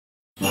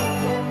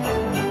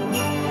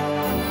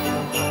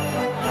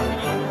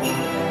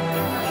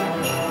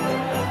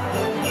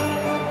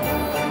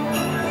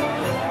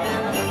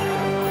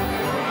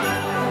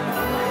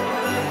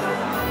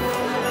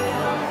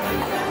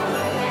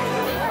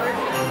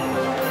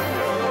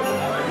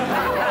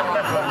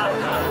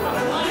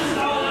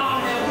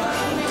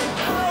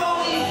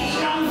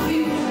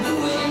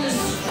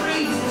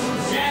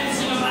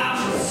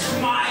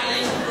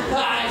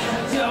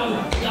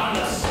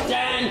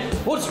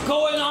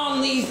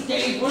these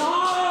days when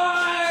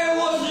I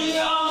was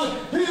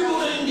young, people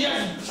didn't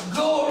just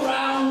go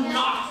around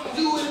not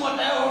doing what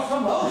they were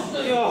supposed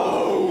to do.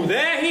 Oh,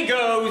 there he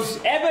goes,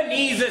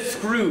 Ebenezer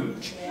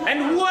Scrooge.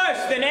 And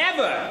worse than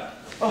ever.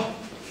 Oh,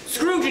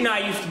 Scrooge and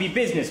I used to be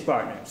business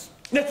partners.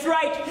 That's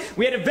right,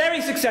 we had a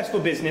very successful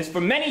business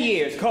for many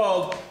years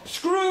called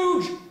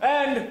Scrooge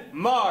and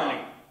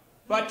Marley.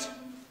 But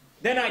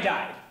then I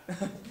died.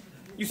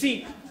 You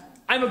see,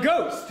 I'm a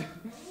ghost.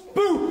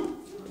 Boo!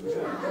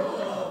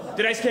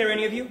 Did I scare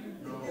any of you?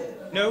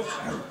 No?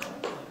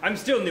 I'm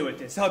still new at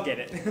this, I'll get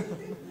it.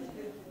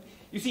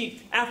 You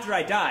see, after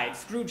I died,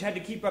 Scrooge had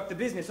to keep up the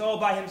business all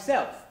by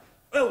himself.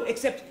 Oh,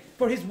 except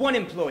for his one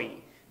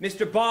employee,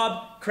 Mr.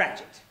 Bob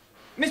Cratchit.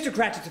 Mr.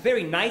 Cratchit's a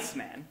very nice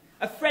man,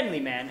 a friendly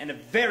man, and a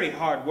very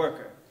hard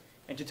worker.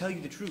 And to tell you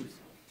the truth,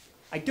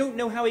 I don't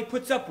know how he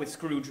puts up with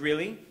Scrooge,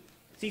 really.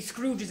 See,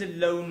 Scrooge is a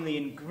lonely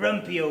and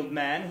grumpy old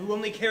man who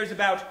only cares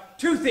about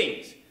two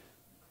things: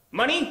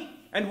 money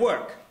and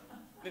work.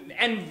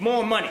 And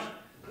more money.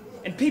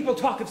 And people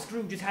talk of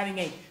Scrooge as having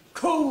a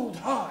cold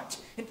heart.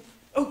 And,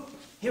 oh,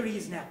 here he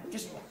is now.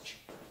 Just watch.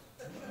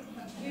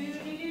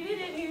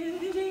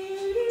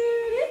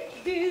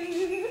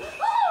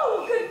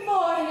 Oh, good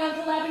morning,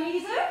 Uncle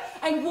Ebenezer.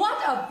 And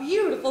what a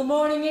beautiful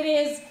morning it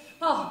is.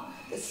 Oh,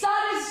 the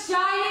sun is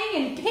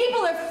shining and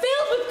people are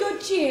filled with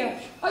good cheer.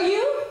 Are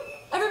you?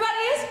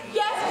 Everybody is?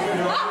 Yes?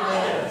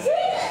 Ah,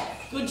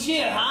 see? Good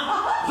cheer,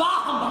 huh?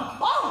 Bah!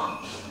 Oh,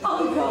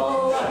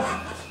 Uncle.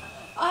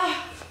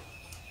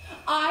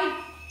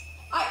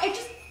 I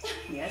just...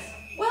 Yes?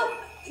 Well,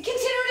 consider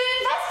it an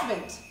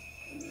investment.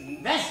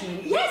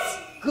 Investment? Yes.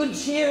 Good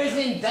cheer is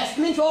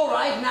investment? All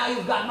right, now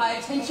you've got my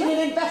attention. An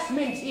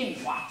investment in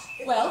what?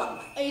 Well,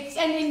 it's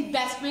an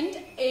investment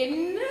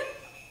in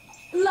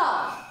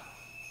love.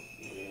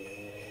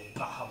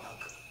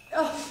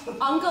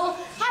 Uncle,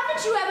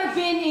 haven't you ever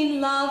been in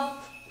love?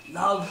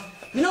 Love?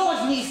 You know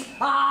what, niece?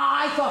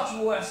 I thought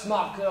you were a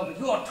smart girl, but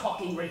you're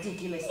talking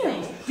ridiculous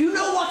things. Do you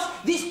know what?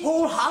 This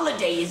whole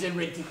holiday is a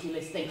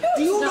ridiculous thing.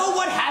 Do you know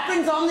what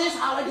happens on this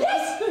holiday?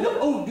 Yes. No,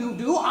 oh, you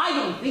do? I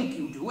don't think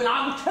you do, and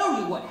I will tell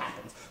you what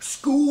happens.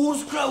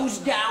 Schools close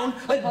down,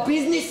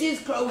 businesses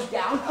close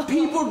down,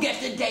 people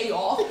get a day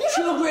off,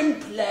 children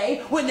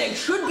play when they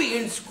should be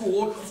in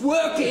school,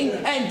 working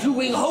and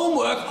doing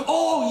homework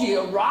all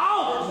year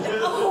round.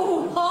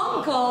 Oh,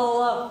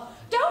 Uncle,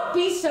 don't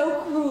be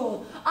so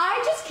cruel.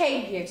 I just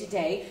came here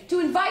today to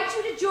invite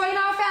you to join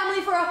our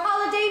family for a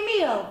holiday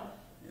meal.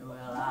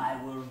 Well, I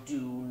will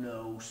do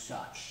no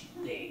such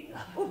thing.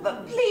 Oh,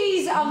 but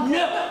please, Uncle.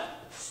 No!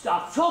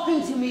 Stop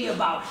talking to me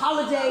about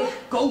holiday.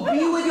 Go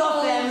be with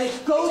your family.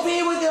 Go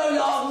be with your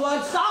loved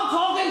ones. Stop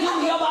talking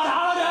to me about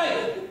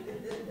holiday.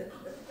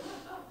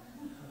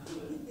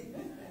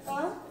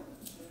 Well,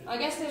 I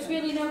guess there's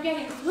really no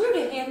getting through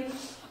to him,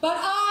 but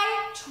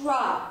I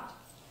tried.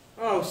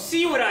 Oh,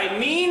 see what I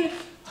mean?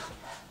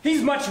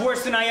 He's much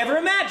worse than I ever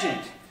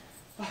imagined.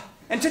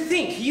 And to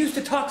think, he used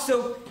to talk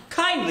so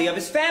kindly of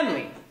his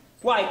family.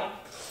 Why,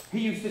 he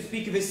used to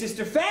speak of his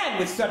sister Fan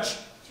with such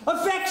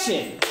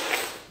affection.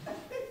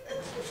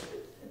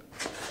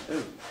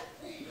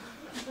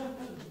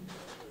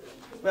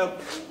 Well,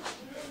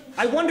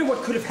 I wonder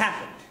what could have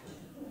happened.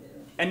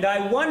 And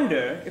I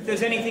wonder if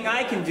there's anything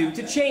I can do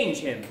to change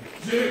him.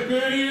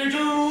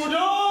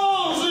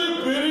 Zippity-doo-dah,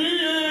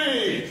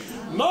 zippity-yay!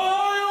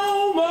 My,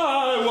 oh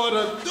my, what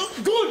a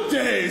good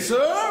day,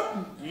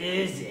 sir!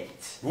 Is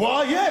it?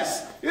 Why,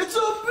 yes, it's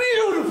a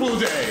beautiful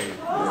day!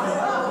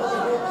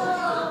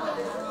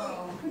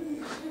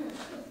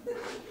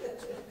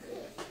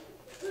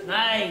 Can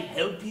I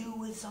help you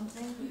with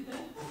something?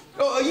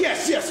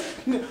 Yes.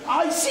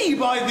 I see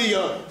by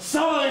the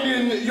sign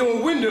in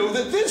your window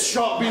that this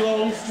shop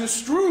belongs to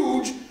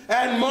Scrooge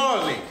and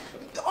Marley.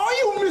 Are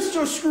you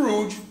Mr.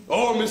 Scrooge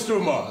or Mr.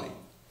 Marley?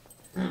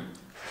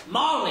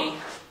 Marley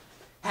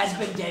has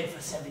been dead for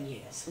 7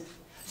 years.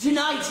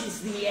 Tonight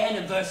is the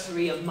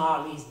anniversary of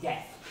Marley's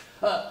death.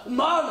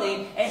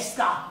 Marley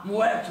está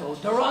muerto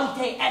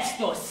durante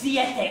estos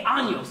 7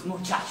 años,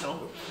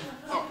 muchacho.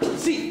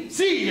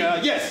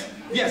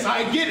 Yes,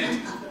 I get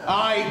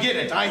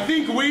it. I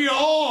think we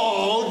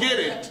all get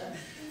it.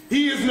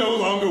 He is no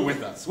longer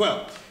with us.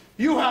 Well,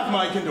 you have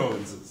my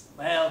condolences.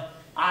 Well,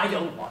 I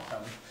don't want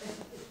them.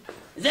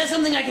 Is there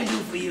something I can do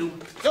for you?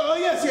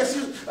 Yes.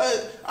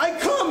 I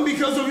come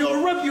because of your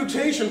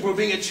reputation for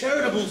being a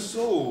charitable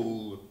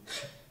soul.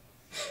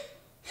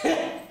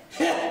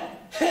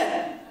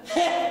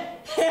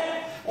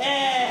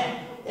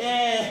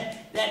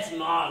 That's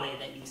Marley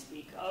that you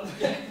speak of.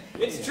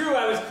 It's true,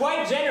 I was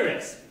quite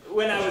generous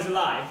when I was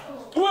alive.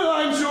 Well,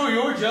 I'm sure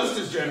you're just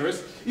as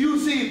generous. You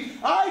see,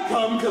 I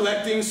come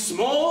collecting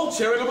small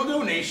charitable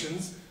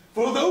donations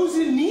for those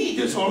in need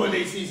this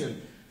holiday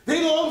season.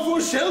 They long for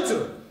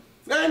shelter,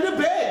 and a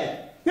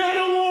bed, and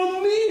a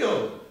warm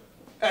meal.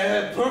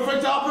 A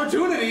perfect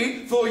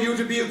opportunity for you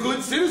to be a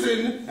good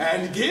citizen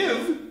and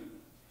give.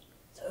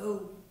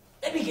 So,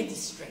 let me get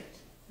this straight.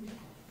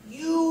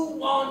 You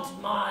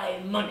want my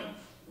money?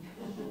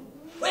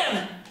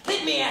 Well,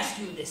 let me ask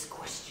you this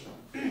question.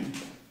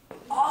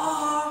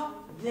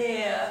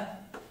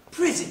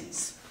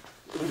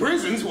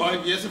 prisons?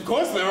 Why, yes, of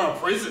course there are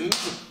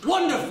prisons.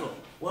 Wonderful.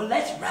 Well,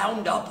 let's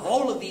round up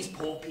all of these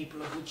poor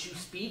people of which you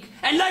speak,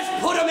 and let's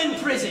put them in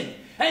prison.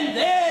 And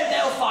there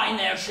they'll find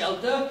their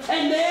shelter,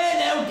 and there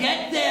they'll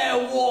get their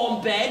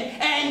warm bed,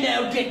 and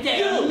they'll get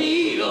their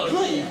meals.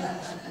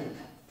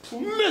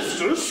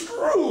 Mr.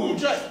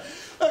 Scrooge, I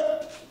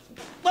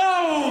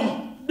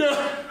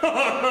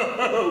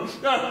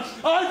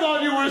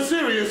thought you were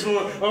serious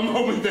for a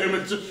moment there,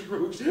 Mr.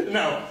 Scrooge.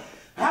 Now,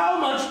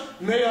 how much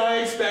may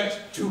I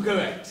expect to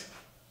collect?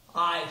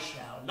 I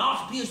shall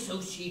not be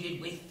associated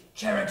with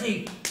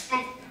charity.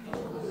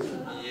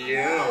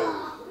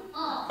 Yeah.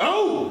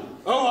 Oh,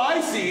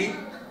 I see.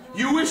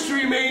 You wish to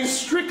remain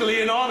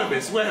strictly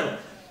anonymous. Well,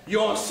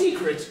 your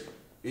secret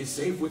is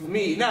safe with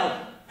me.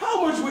 Now,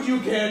 how much would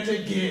you care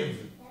to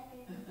give?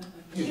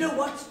 You know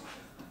what?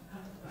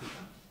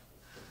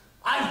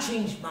 I've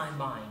changed my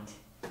mind.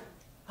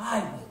 I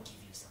will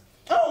give you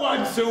something. Oh,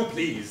 I'm so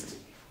pleased.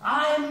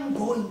 I'm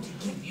going to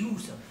give you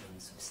something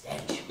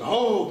substantial.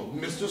 Oh,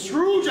 Mr.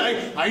 Scrooge,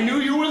 I knew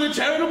you were the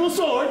charitable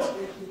sort.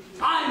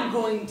 I'm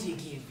going to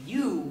give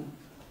you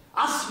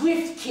a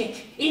swift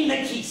kick in the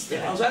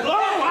keister.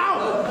 Oh,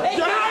 wow! Hey,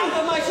 get out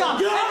of my shop!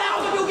 And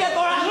that's what you get for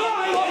asking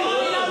me for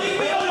money. Now leave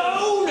me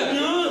alone!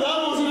 No,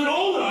 that wasn't at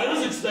all what I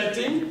was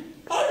expecting.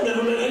 I've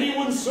never met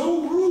anyone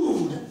so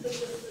rude.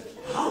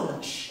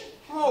 Ouch.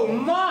 Oh,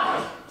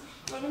 my!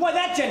 Why,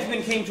 that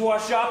gentleman came to our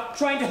shop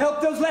trying to help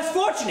those less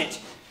fortunate.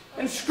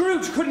 And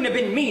Scrooge couldn't have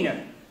been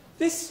meaner.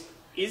 This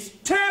is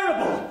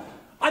terrible.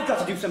 I've got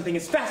to do something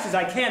as fast as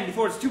I can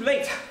before it's too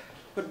late.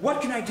 But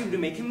what can I do to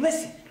make him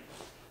listen?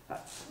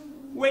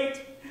 Wait,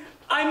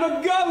 I'm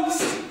a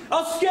ghost.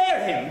 I'll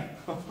scare him.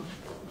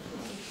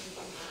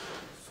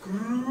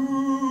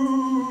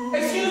 Scrooge!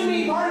 Excuse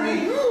me, pardon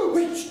me.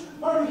 Wait,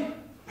 pardon me.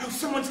 Oh,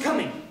 someone's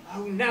coming.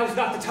 Oh, now's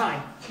not the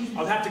time.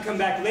 I'll have to come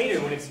back later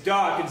when it's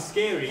dark and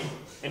scary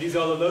and he's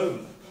all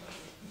alone.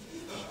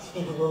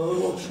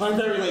 Oh, I'm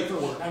very late for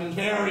work. I'm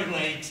very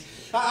late.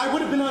 I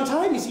would have been on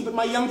time, you see, but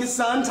my youngest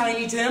son,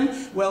 Tiny Tim,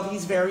 well,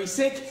 he's very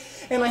sick,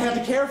 and I had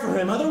to care for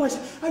him. Otherwise,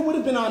 I would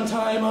have been on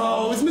time.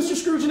 Oh, is Mr.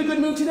 Scrooge in a good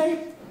mood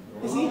today?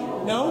 Is he?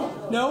 No?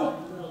 No?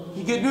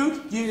 You good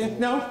mood?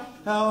 No?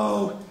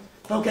 Oh,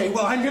 okay,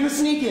 well, I'm going to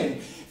sneak in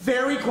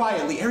very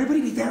quietly. Everybody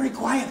be very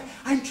quiet.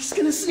 I'm just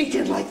going to sneak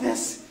in like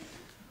this.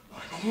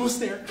 I'm almost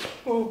there.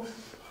 Oh,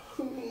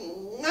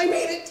 I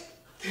made it.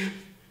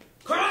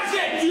 Crush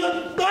it!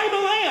 I'm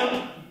a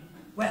lamb.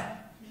 Well,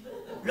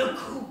 look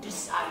who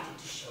decided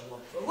to show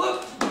up for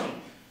work today.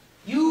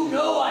 You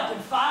know I can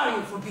fire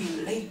you for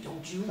being late,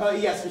 don't you?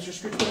 Yes, Mr.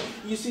 Scrooge.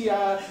 You see,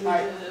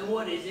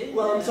 what is it?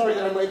 Well, I'm sorry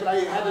that I'm late, but I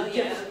had to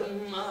get...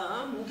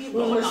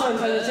 Well, my son's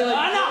trying to tell you...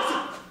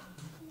 Enough!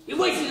 You're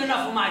wasting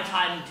enough of my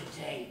time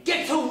today.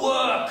 Get to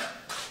work!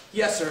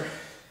 Yes, sir.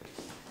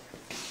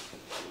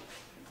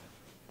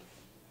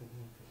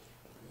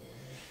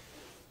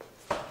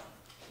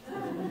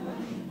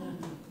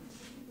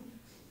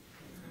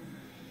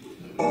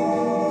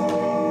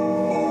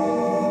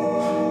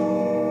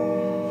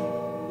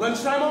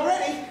 Lunchtime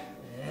already.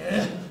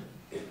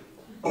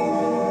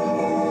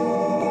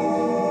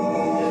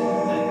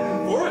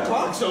 4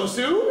 o'clock so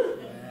soon?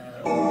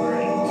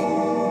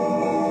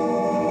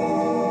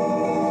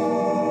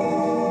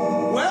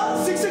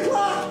 Well, 6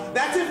 o'clock.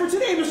 That's it for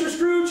today, Mr.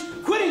 Scrooge.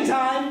 Quitting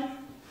time.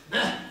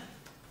 I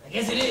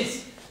guess it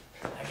is.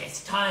 I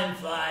guess time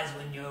flies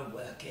when you're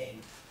working.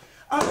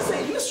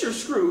 Say, Mr.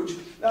 Scrooge,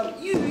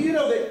 you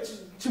know that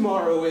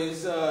tomorrow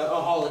is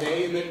a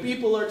holiday and that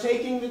people are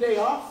taking the day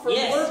off from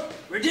work?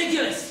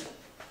 Ridiculous.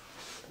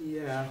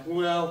 Yeah,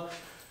 well,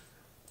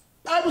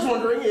 I was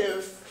wondering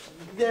if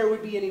there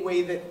would be any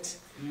way that...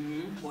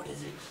 What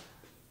is it?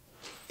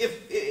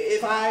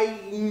 If I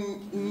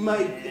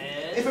might...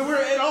 Yes? If it were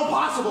at all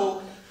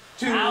possible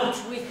to... Out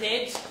with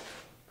it.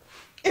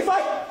 If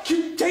I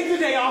could take the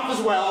day off as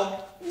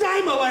well.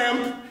 I'm a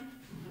lamb.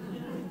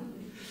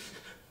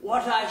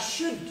 What I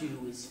should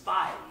do is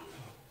fire you.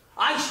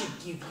 I should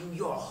give you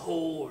your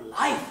whole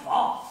life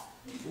off.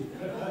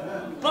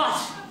 But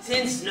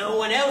since no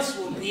one else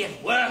will be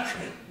at work,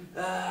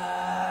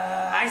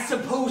 I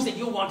suppose that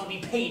you'll want to be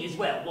paid as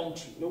well,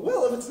 won't you?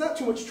 Well, if it's not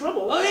too much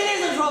trouble... Well, it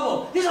is a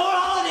trouble. This whole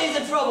holiday is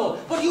a trouble.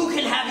 But you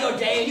can have your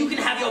day and you can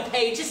have your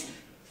pay. Just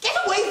get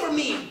away from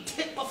me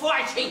before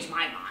I change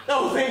my mind.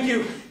 Oh, thank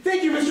you.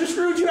 Thank you, Mr.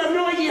 Scrooge. You have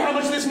no idea how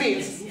much this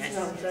means. Yes.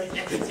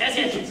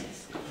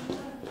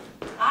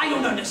 I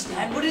don't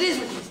understand what it is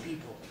with these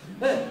people.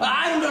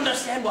 I don't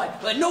understand why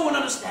no one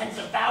understands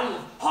the value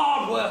of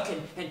hard work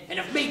and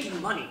of making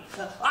money.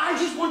 I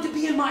just want to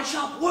be in my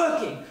shop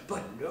working.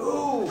 But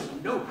no,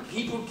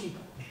 people keep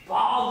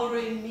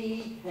bothering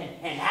me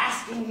and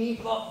asking me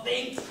for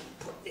things.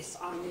 Put this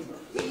on me,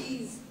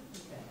 please.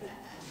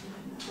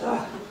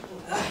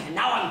 And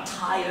now I'm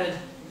tired,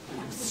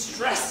 and I'm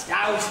stressed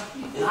out,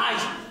 and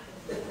I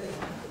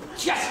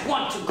just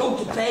want to go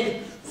to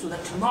bed so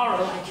that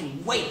tomorrow I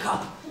can wake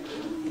up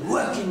and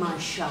work in my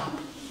shop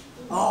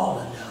all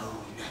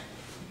alone.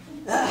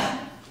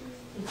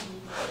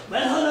 Well,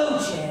 hello,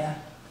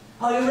 chair.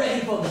 Are you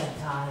ready for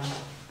bedtime?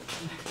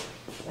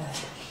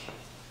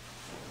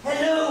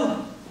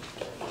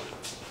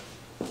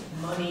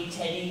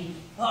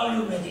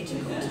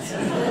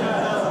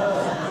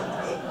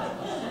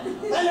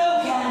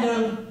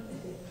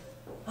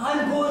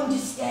 to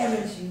stare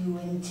at you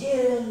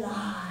until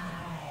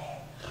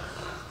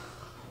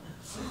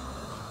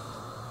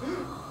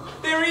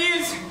There he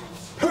is!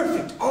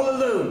 Perfect, all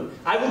alone.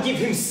 I will give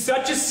him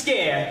such a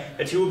scare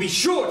that he will be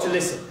sure to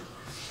listen.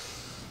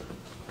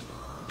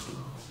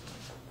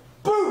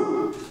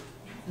 Boo!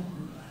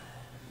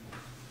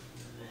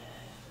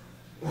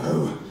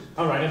 Oh,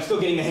 all right, I'm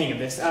still getting the hang of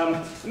this.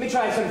 Let me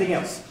try something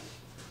else.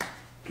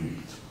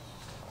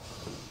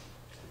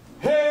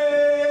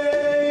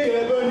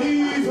 Hey,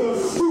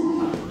 Ebenezer!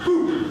 Boo!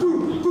 Boo!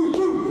 Boo! Boo!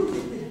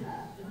 Boo!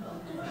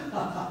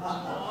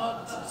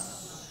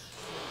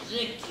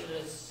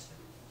 ridiculous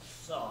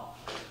song.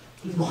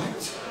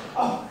 What?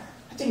 Oh,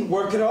 that didn't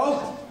work at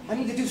all. I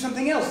need to do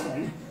something else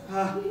then.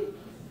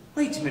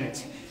 Wait a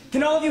minute.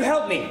 Can all of you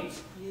help me?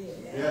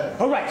 Yeah.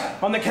 All right,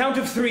 on the count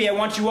of 3, I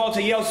want you all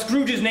to yell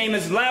Scrooge's name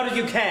as loud as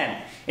you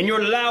can, in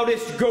your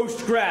loudest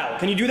ghost growl.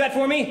 Can you do that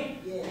for me?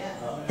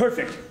 Yeah.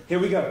 Perfect. Here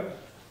we go.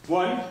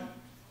 1,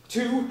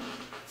 2,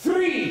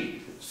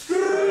 3. Scrooge!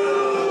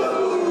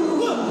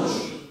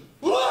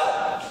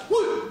 What? Who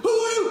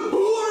are you? Who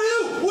are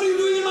you? What are you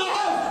doing in my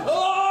house?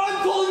 Oh,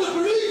 I'm calling the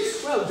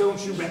police! Well,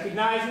 don't you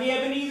recognize me,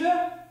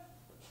 Ebenezer?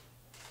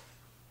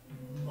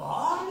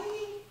 Marty?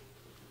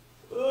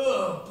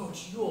 But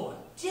you're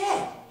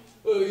dead.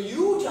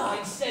 You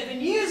died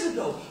 7 years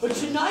ago.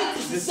 Tonight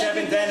is The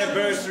 7th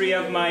anniversary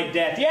of my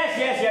death.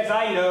 Yes,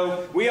 I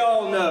know. We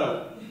all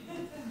know.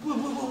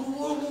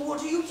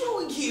 What are you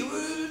doing here?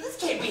 This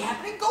can't be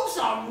happening. Ghosts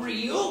aren't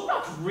real.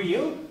 Not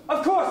real.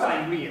 Of course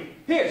I'm real.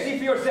 Here, see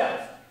for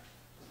yourself.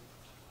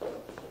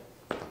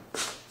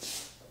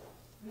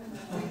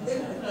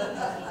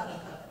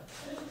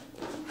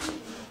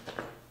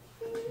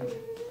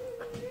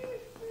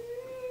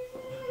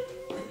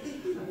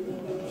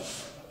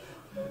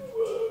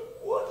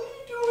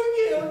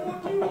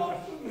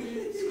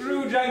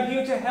 Scrooge, I'm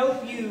here to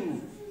help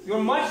you. You're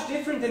much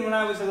different than when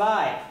I was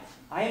alive.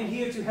 I am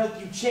here to help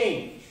you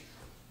change.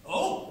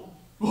 Oh,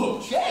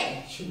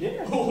 change?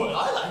 Yeah. Oh, well,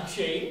 I like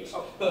change.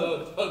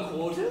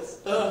 Quarters?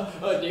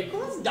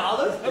 Nickels?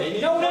 Dollars?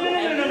 Pennies? No,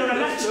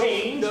 not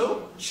change.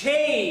 No?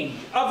 Change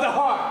of the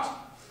heart.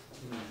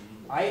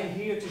 I am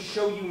here to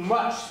show you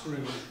much,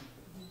 Scrooge.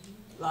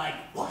 Like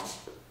what?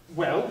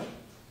 Well,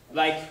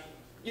 like,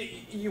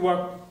 you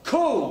are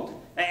cold,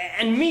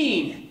 and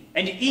mean,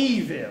 and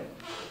evil.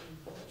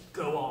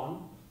 Go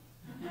on.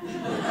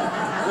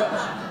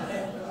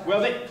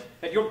 Well,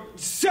 that you're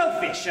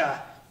selfish,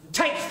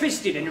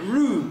 tight-fisted, and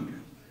rude.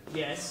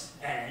 Yes,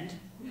 and?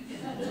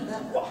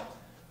 What?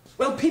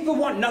 Well, people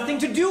want nothing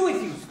to do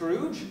with you,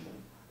 Scrooge.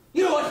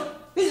 You know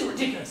what? This is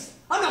ridiculous.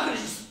 I'm not going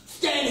to just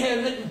stand here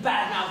and let you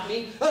badmouth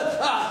me.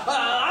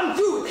 I'm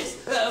through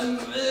with this.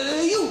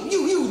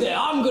 You there,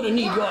 I'm going to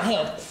need your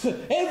help.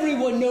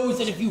 Everyone knows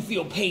that if you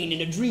feel pain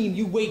in a dream,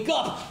 you wake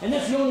up, and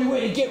that's the only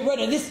way to get rid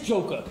of this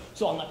joker.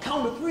 So on the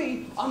count of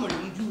 3, I'm going to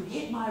need you to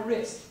hit my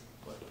wrist.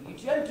 But be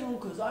gentle,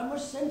 because I'm a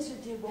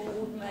sensitive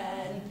old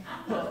man.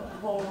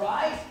 All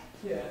right?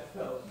 Yeah,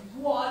 so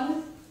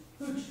 1,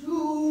 2,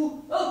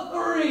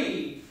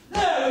 3.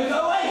 There we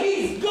go, and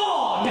he's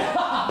gone!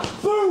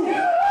 Boom!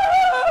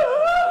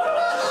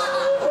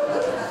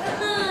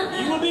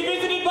 You will be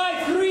visited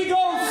by 3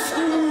 ghosts,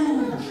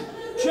 Scrooge.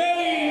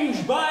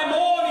 Change by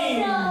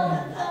morning. I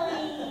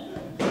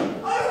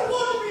don't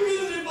want to be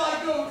visited by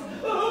ghosts.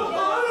 I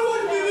don't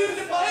want to be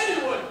visited by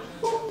anyone.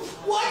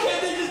 Why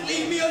can't they just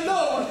leave me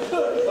alone?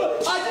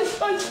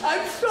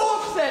 I'm so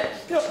upset.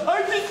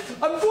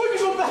 I'm going to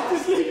go back to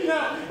sleep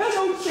now.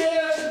 Hello,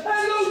 chair.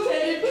 Hello,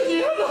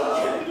 Teddy. Hello,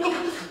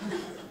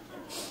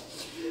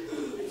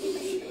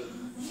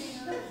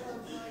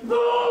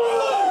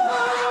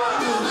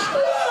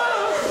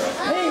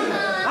 Hey,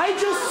 I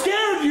just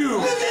scared you.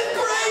 This is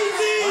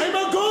crazy. I'm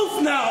a ghost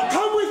now.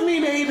 Come with me,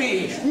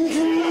 maybe.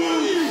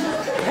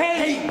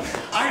 Hey,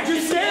 I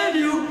just scared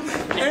you,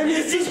 and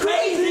this is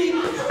crazy,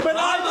 but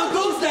I'm a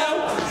ghost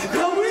now.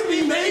 Come with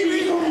me,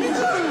 maybe.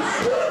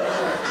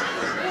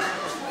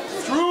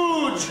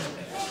 Scrooge,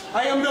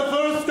 I am the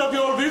first of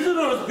your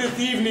visitors this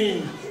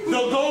evening.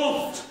 The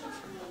ghost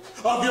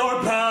of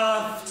your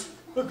past.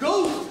 A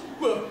ghost?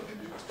 Well,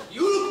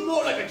 you look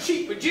more like a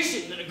cheap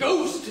magician than a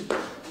ghost.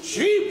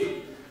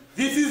 Cheap?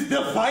 This is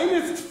the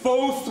finest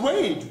faux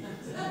suede.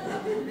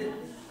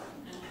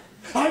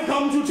 I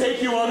come to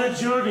take you on a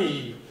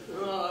journey.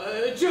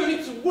 A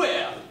journey to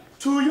where?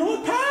 To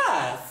your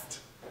past.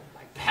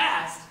 My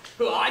past?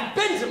 Well, I've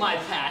been to my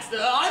past.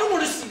 I don't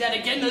want to see that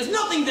again. There's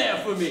nothing there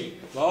for me.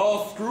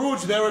 Oh,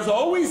 Scrooge, there is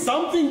always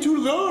something to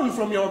learn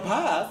from your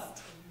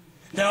past.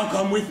 Now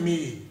come with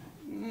me.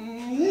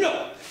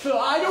 No.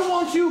 I don't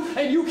want you,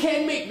 and you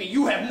can't make me.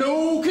 You have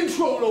no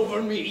control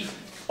over me.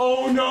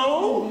 Oh,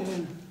 no?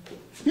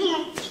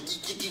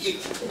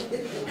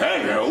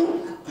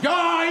 Hello,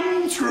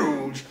 I'm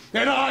Scrooge,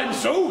 and I'm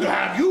so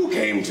glad you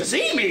came to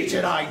see me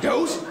tonight,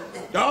 Ghost.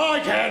 I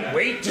can't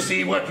wait to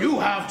see what you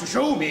have to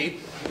show me.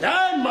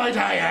 And might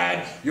I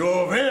add,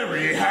 you're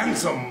very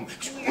handsome.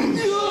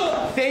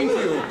 Thank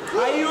you.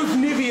 I use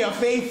Nivea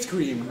face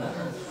cream.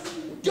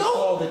 Don't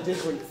All the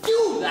different...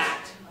 do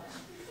that.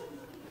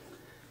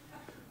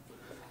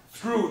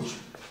 Scrooge,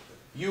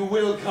 you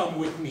will come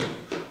with me.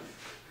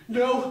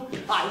 No,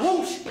 I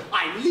won't.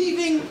 I'm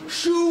leaving.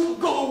 Shoo,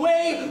 go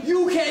away.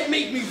 You can't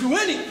make me do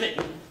anything.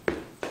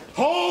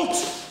 Halt!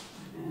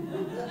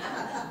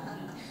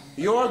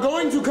 You are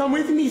going to come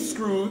with me,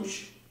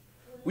 Scrooge.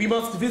 We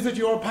must visit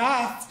your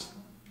past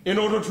in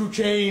order to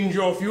change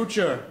your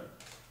future.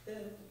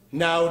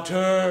 Now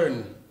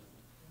turn.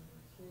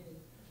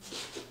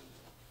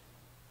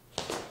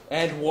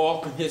 And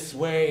walk this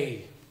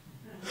way.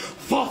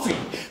 Fossy,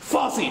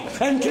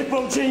 and kit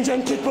will change,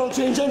 and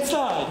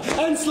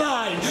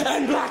slide,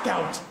 and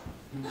blackout.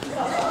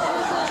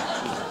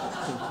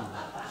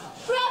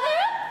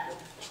 Brother?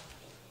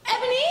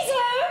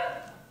 Ebenezer?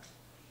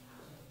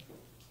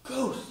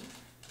 Ghost,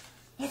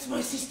 that's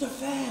my sister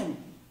Fan.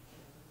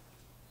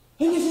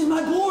 And this is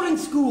my boarding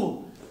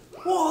school.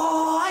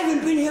 Oh, I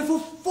haven't been here for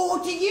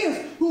 40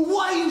 years.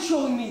 Why are you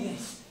showing me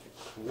this?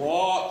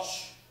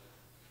 Watch.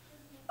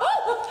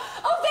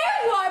 Oh,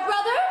 there you are,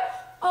 brother.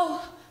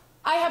 Oh,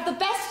 I have the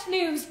best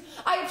news.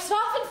 I have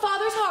softened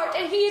Father's heart,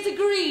 and he has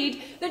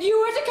agreed that you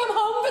are to come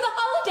home for the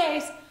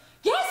holidays.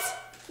 Yes,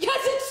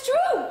 it's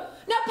true.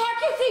 Now pack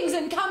your things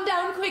and come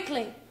down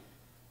quickly.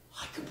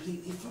 I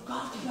completely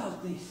forgot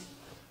about this.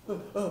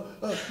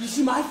 You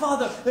see, my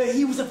father,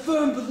 he was a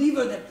firm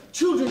believer that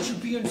children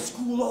should be in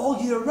school all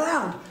year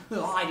round.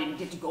 I didn't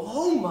get to go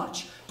home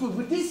much.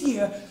 But this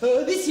year,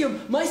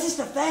 my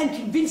sister Fan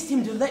convinced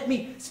him to let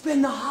me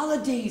spend the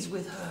holidays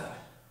with her.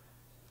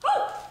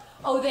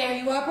 Oh, there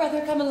you are,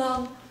 brother. Come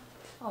along.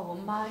 Oh,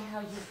 my,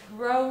 how you've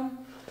grown.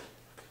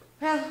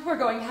 Well, we're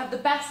going to have the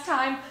best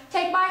time.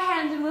 Take my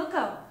hand and we'll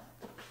go.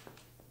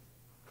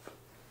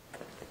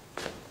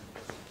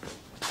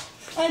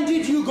 And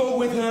did you go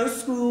with her,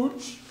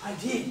 Scrooge? I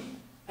did,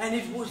 and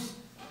it was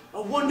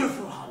a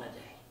wonderful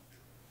holiday.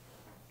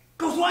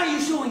 Ghost, why are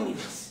you showing me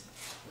this?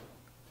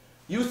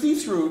 You see,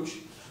 Scrooge,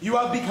 you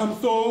have become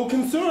so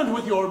concerned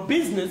with your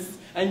business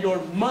and your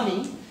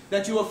money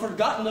that you have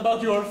forgotten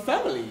about your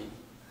family.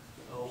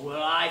 Oh,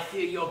 well, I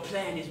fear your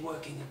plan is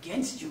working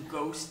against you,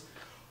 Ghost.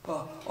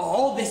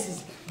 All this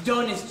has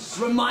done is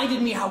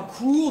reminded me how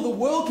cruel the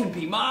world can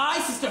be. My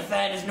sister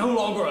Fan is no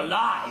longer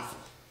alive.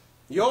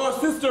 Your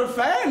sister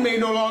Fan may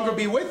no longer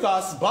be with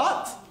us,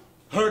 but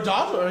her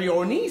daughter,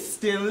 your niece,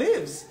 still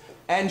lives,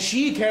 and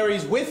she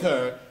carries with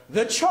her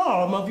the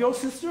charm of your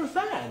sister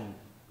Fan.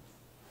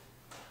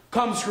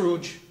 Come,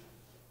 Scrooge.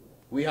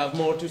 We have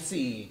more to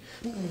see.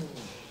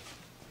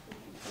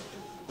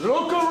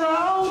 Look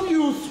around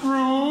you,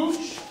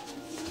 Scrooge.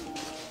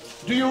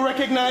 Do you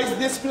recognize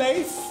this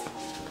place?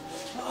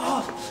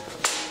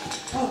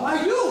 Oh,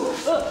 I do!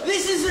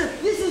 This is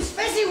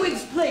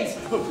Fezziwig's place.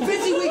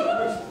 Fezziwig,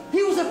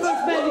 he was the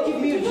first man to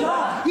give me a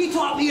job. He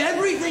taught me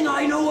everything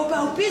I know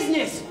about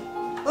business.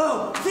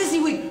 Oh,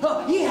 Fezziwig,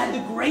 he had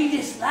the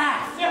greatest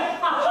laugh.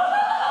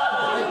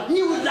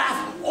 He would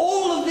laugh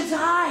all of the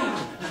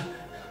time.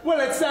 Well,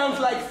 it sounds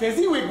like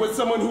Fezziwig was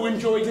someone who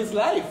enjoyed his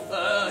life.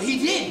 He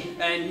did,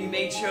 and he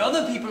made sure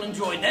other people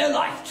enjoyed their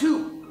life,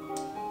 too.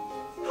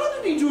 How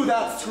did he do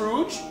that,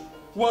 Scrooge?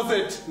 Was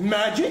it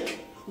magic?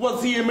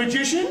 Was he a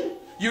magician?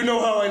 You know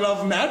how I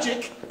love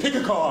magic. Pick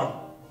a card.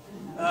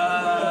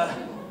 I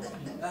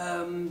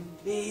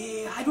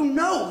don't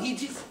know.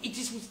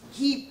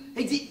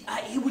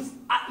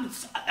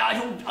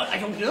 I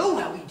don't know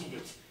how he did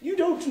it. You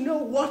don't know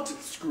what,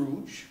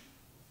 Scrooge?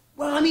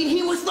 Well, I mean,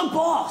 he was the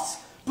boss.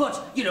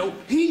 But, you know,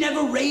 he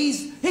never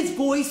raised his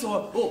voice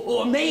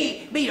or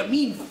made a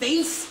mean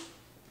face.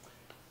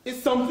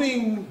 Is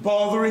something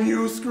bothering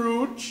you,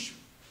 Scrooge?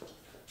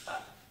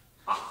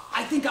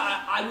 I think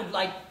I would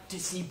like to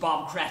see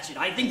Bob Cratchit.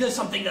 I think there's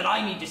something that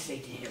I need to say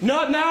to him.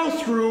 Not now,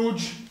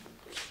 Scrooge.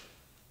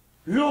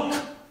 Look.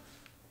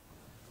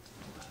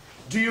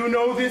 Do you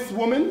know this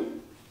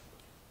woman?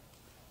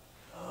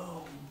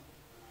 Oh,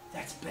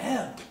 that's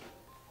Belle.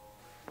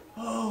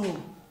 Oh,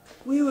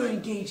 we were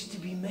engaged to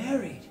be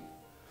married.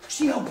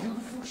 See how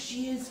beautiful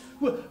she is?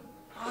 Well,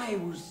 I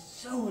was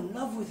so in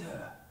love with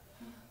her.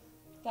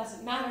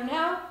 Doesn't matter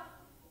now.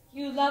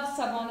 You love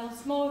someone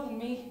else more than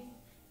me.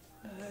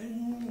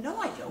 No,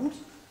 I don't.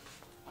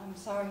 I'm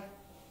sorry.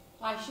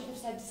 I should have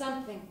said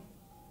something.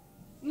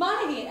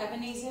 Money,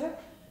 Ebenezer.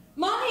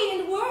 Money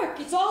and work.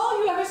 It's all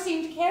you ever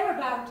seem to care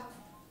about.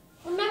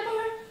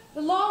 Remember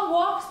the long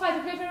walks by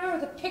the river or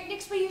the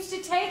picnics we used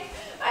to take?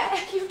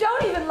 You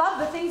don't even love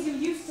the things you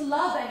used to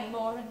love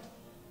anymore, and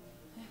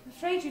I'm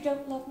afraid you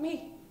don't love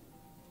me.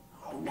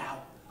 Oh,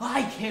 now,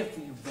 I care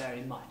for you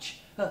very much.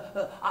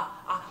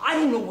 I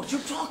don't know what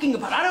you're talking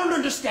about. I don't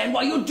understand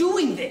why you're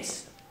doing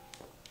this.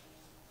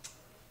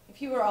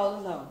 If you were all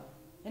alone,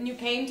 and you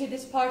came to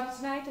this party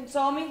tonight and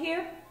saw me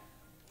here,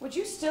 would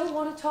you still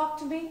want to talk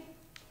to me?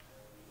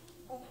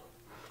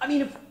 I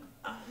mean,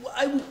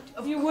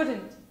 If you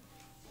wouldn't,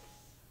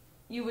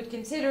 you would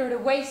consider it a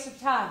waste of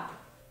time.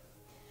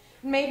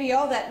 Maybe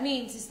all that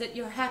means is that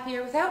you're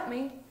happier without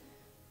me,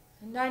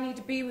 and I need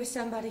to be with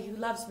somebody who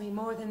loves me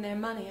more than their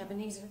money,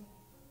 Ebenezer.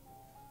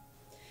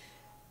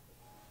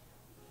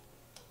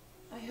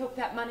 I hope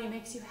that money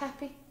makes you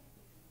happy.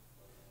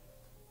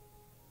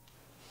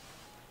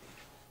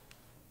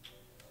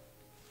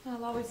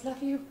 I'll always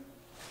love you.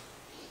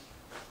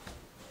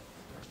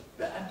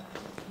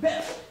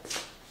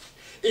 Beth,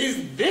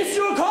 is this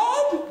your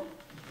card?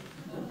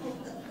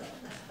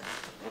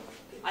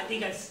 I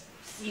think I've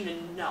seen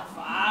enough.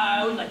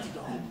 I would like to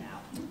go home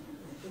now.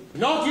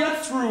 Not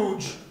yet,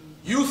 Scrooge.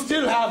 You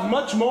still have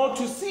much more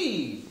to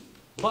see.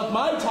 But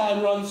my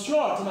time runs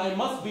short, and I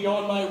must be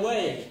on my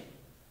way.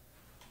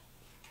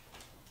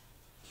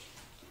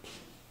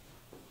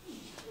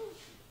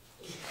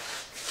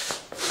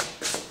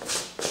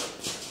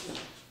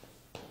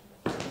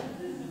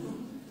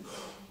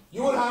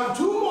 You will have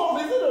 2 more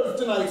visitors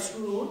tonight,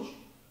 Scrooge.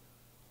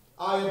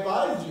 I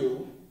advise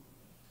you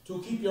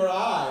to keep your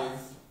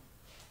eyes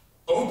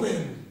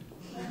open.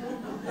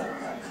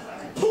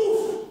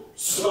 Poof!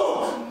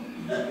 Smoke!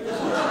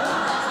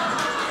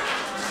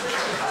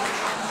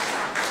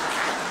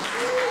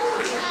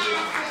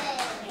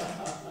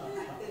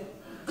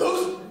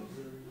 Ghost!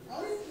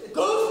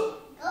 Ghost!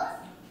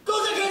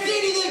 Ghost, I can't see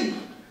anything!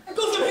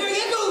 Ghost, I'm hearing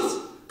echoes!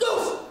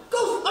 Ghost!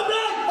 Ghost! I'm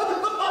blind!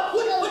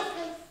 What?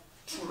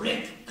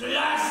 Trick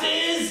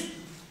glasses!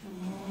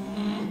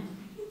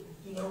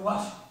 You know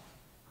what?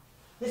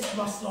 This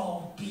must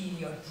all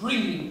be a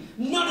dream.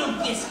 None of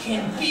this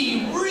can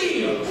be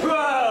real.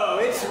 Whoa,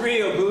 it's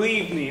real,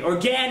 believe me.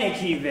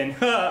 Organic, even.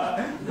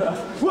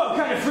 Well,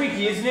 kind of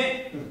freaky, isn't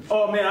it?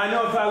 Oh, man, I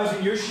know if I was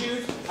in your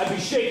shoes, I'd be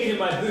shaking in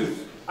my boots.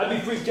 I'd be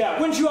freaked out.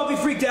 Wouldn't you all be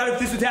freaked out if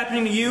this was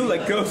happening to you?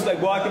 Like ghosts like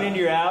walking into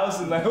your house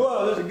and like,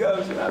 whoa, there's a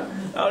ghost. And I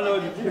don't know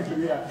what to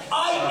do. Yeah.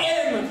 I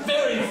am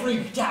very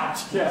freaked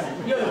out. Yeah.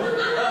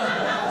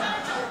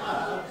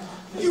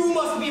 You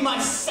must be my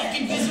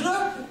second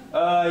visitor?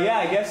 Yeah,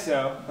 I guess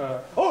so.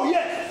 Oh,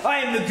 yes, I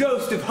am the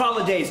ghost of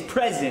Holiday's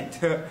present.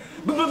 but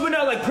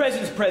not like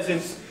presents,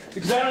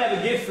 because I don't have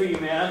a gift for you,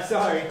 man. I'm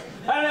sorry.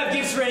 I don't have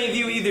gifts for any of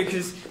you either,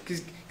 because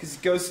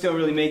ghosts don't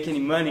really make any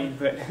money,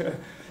 but...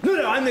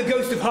 No, I'm the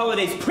ghost of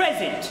Holiday's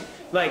present.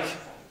 Like,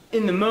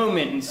 in the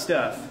moment and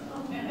stuff.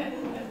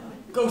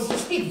 Ghost, you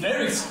speak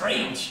very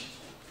strange.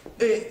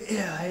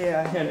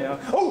 Yeah, I know.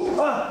 Oh,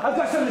 I've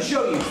got something to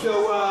show you.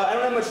 So, I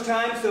don't have much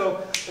time,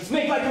 so let's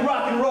make like a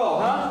rock and roll,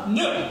 huh?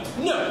 No.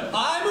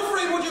 I'm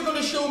afraid what you're going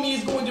to show me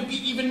is going to be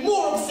even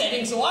more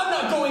upsetting, so I'm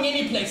not going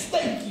anyplace.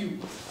 Thank you.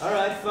 All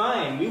right,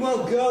 fine. We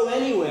won't go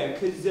anywhere,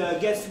 because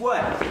guess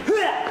what?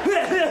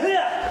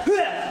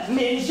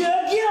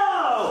 Ninja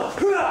go!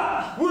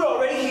 We're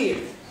already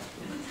here.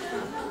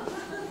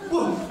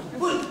 Whoa,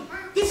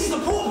 this is the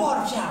poor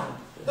part of town.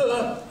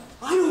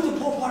 I know what the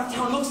poor part of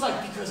town looks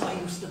like because I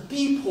used to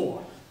be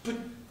poor. But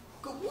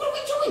what are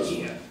we doing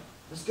here?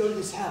 Let's go to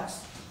this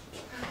house.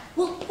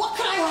 Well, what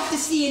can I have to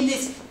see in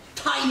this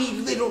tiny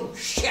little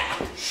shack?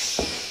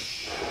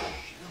 Shh.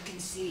 Look and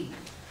see.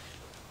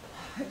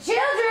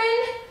 Children,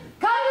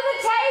 come to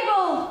the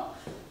table.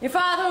 Your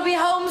father will be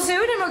home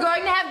soon and we're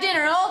going to have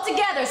dinner all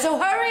together, so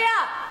hurry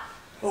up.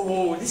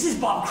 Oh, this is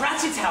Bob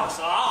Cratchit's house.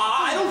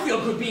 I don't feel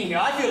good being here.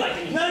 I feel like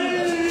an...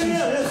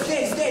 No.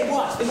 Stay,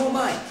 watch. They won't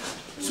mind.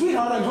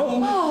 Sweetheart, I'm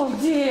home. Oh,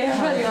 dear.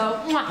 Hello.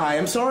 Hi,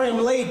 I'm sorry I'm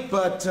late,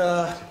 but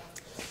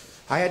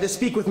I had to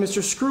speak with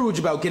Mr. Scrooge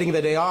about getting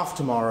the day off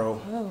tomorrow.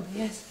 Oh,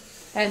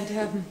 yes. And,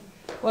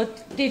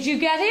 did you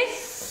get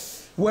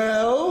it?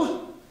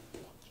 Well...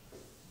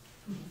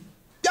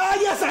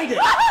 yes, I did!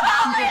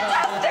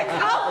 Fantastic!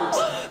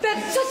 Oh,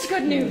 that's such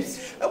good news.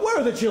 Where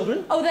are the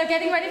children? Oh, they're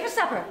getting ready for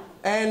supper.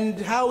 And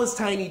how is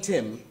Tiny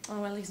Tim?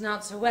 Oh, well, he's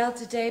not so well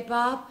today,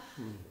 Bob.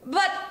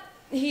 But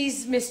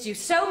he's missed you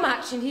so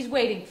much, and he's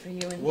waiting for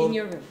you in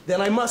your room.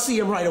 Then I must see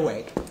him right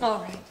away. All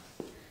right.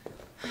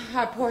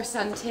 Our poor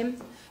son, Tim.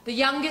 The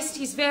youngest,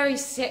 he's very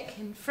sick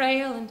and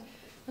frail, and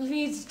he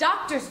needs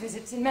doctor's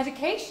visits and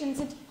medications,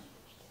 and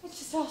it's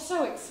just all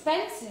so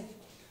expensive.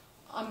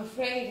 I'm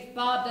afraid if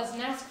Bob doesn't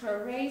ask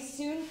for a raise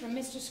soon from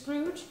Mr.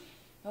 Scrooge,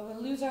 we'll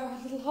lose our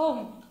little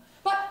home.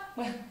 But,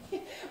 well,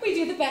 we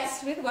do the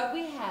best with what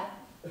we have.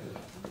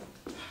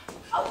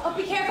 Oh,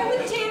 be careful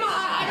with Tim.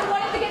 I don't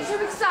want him to get too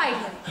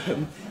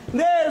excited.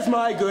 There's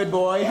my good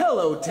boy.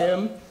 Hello,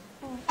 Tim.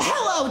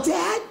 Hello,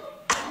 Dad.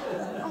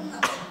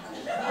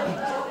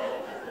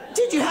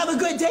 Did you have a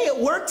good day at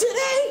work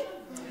today?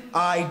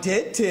 I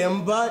did,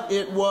 Tim, but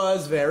it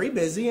was very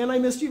busy and I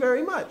missed you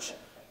very much.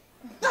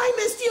 I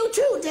missed you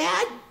too,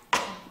 Dad.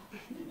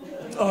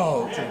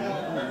 Oh, Tim.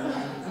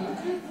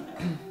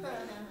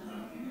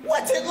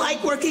 What's it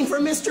like working for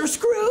Mr.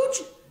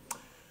 Scrooge?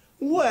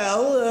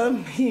 Well,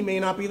 he may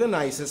not be the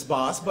nicest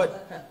boss,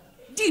 but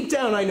deep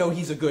down I know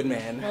he's a good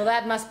man. Well,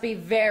 that must be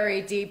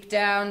very deep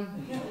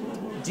down.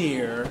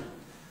 Dear.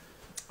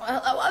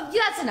 Well,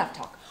 that's enough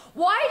talk.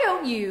 Why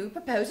don't you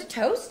propose a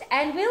toast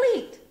and we'll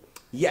eat?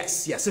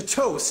 Yes, a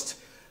toast.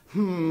 How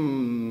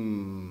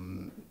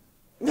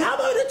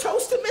about a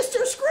toast to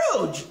Mr.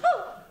 Scrooge?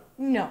 Oh,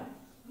 no.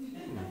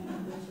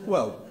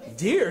 Well,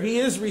 dear, he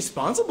is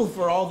responsible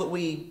for all that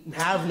we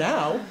have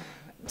now.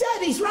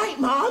 Daddy's right,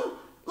 Mom.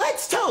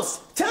 Let's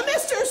toast to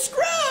Mr.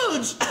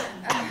 Scrooge!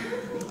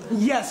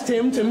 Yes,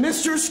 Tim, to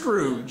Mr.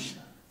 Scrooge.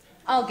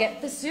 I'll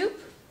get the soup.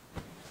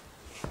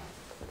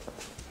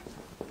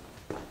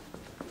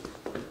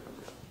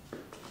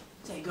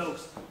 Say,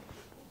 Ghost,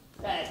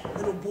 That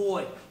little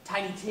boy,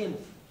 Tiny Tim.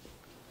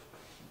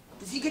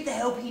 Does he get the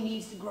help he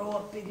needs to grow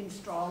up big and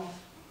strong?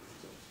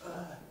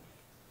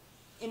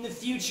 In the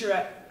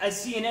future, I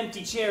see an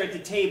empty chair at the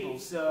table,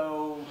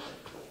 so...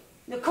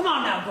 Now, come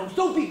on now, Ghost.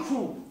 Don't be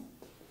cruel.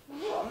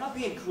 Well, I'm not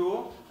being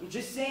cruel. I'm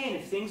just saying,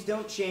 if things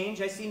don't change,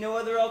 I see no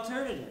other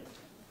alternative.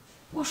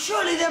 Well,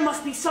 surely there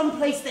must be some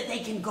place that they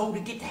can go to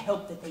get the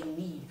help that they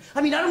need.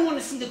 I mean, I don't want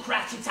to see the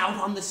Cratchits out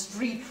on the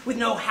street with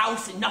no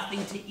house and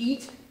nothing to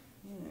eat.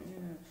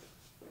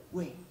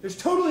 Wait, there's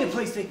totally a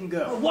place they can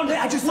go. Oh,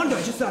 I just thought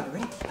of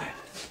it, right?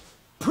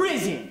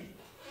 Prison!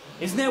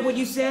 Isn't that what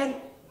you said?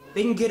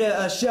 They can get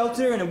a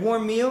shelter and a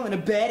warm meal and a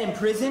bed in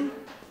prison?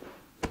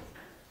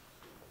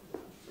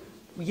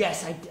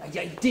 Yes, I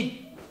did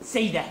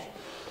say that.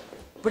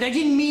 But I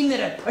didn't mean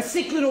that a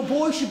sick little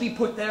boy should be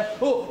put there,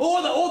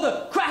 or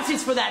the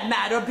Cratchits for that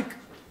matter,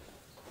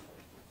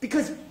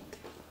 because,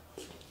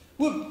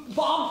 well,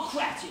 Bob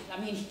Cratchit, I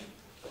mean,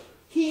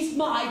 he's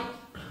my...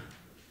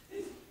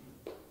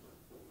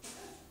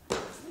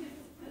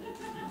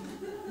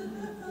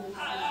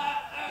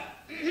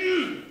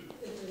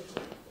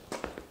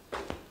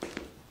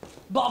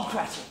 Bob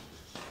Cratchit.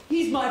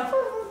 He's my...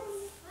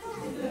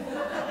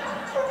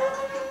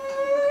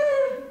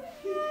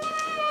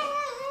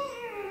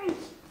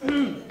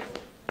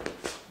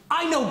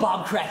 I know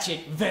Bob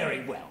Cratchit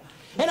very well,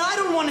 and I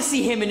don't want to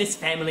see him and his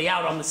family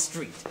out on the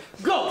street.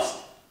 Ghost!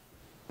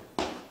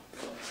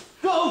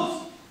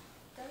 Ghost!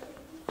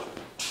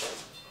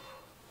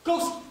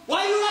 Ghost,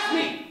 why you left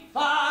me?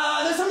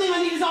 There's something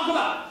I need to talk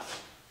about.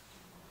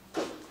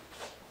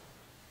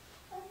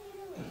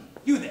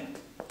 You there.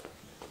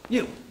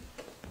 You.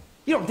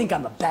 You don't think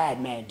I'm a bad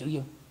man, do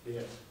you?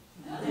 Yeah.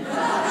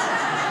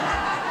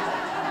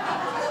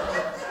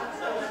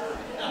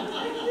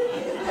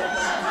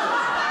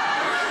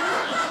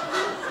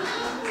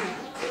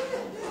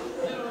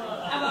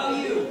 How about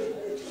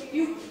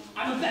you?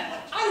 I'm a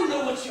bad. I don't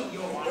know what show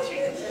you're watching.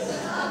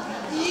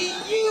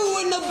 You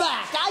in the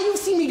back. You've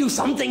seen me do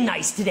something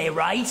nice today,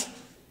 right?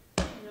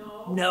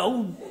 No.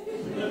 No?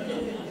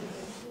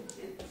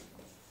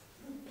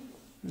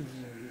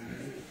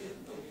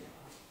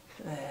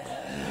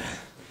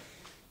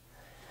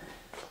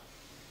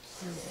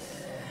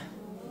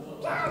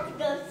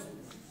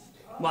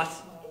 What?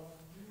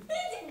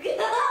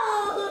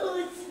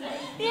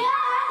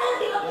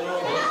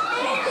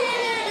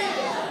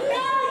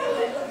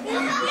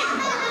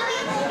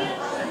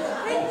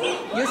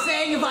 You're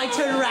saying if I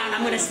turn around,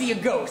 I'm gonna see a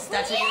ghost.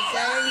 That's what you're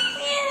saying?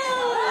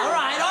 All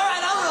right,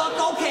 I'll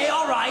look. Okay,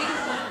 all right.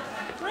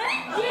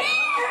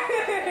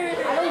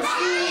 I don't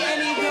see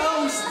any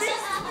ghosts.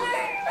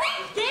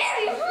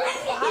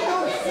 I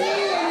don't see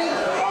any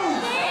ghosts.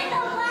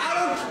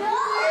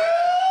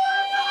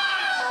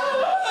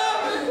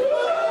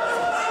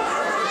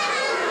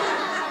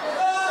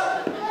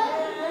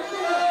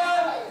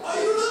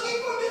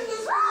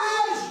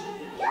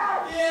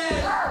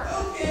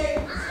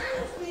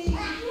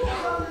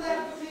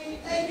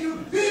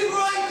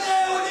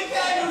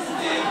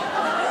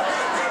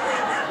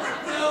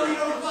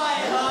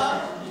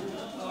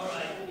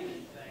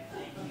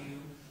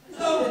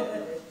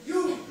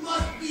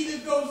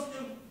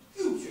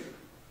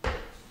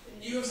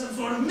 Some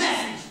sort of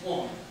message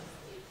for me.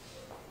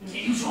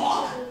 Can you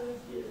talk?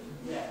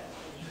 Yeah.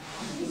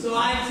 So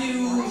I have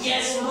to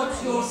guess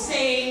what you're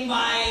saying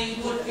by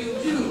what you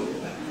do.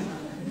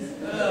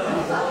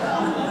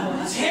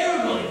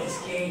 Terrible at this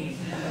game.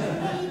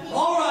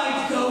 All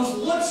right, Ghost,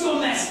 what's your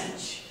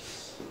message?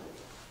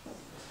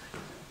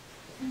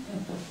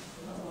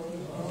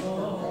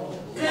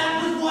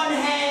 Clap with one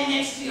hand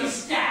next to your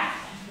staff.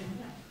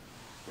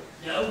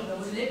 No, that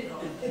wasn't it? No.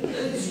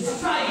 Just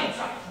try it.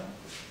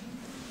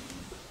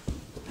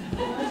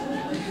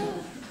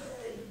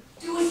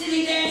 Do a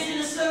silly dance in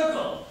a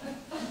circle.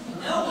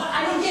 No,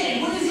 I don't get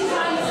it. What is he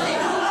trying to say?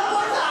 One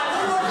more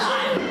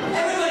time.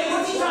 Everybody,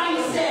 what's he trying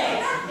to say?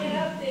 Get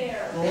up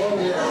there.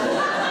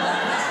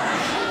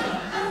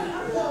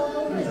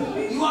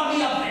 You want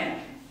me up there?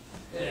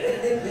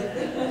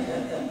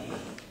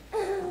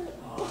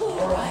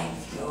 All right,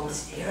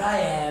 Ghost, here I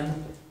am.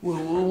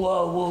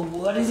 Whoa,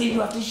 what is it you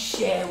have to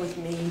share with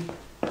me?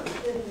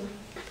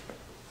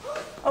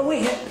 Oh,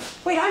 wait,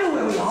 I know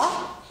where we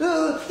are.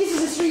 This is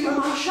the street where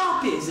my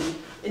shop is,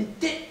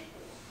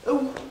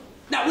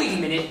 now wait a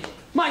minute.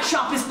 My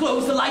shop is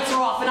closed, the lights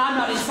are off, and I'm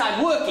not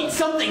inside working.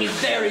 Something is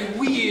very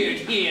weird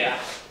here.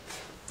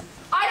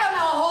 I don't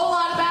know a whole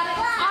lot about it.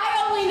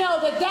 I only know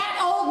that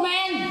old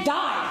man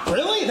died.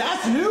 Really?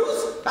 That's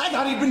news? I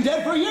thought he'd been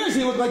dead for years.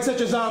 He looked like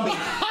such a zombie.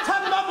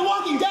 Talk about The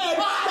Walking Dead.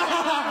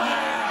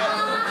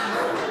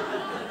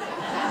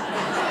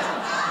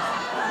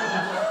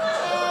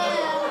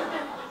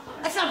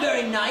 That's not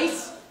very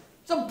nice.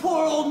 Some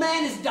poor old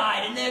man has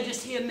died, and they're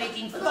just here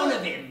making fun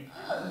of him.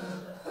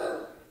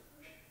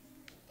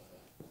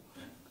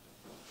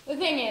 The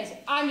thing is,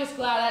 I'm just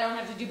glad I don't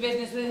have to do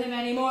business with him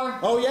anymore.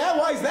 Oh, yeah?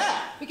 Why's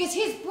that? Because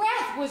his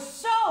breath was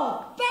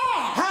so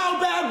bad. How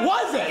bad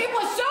was it? It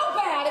was so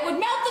bad, it would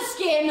melt the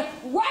skin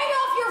right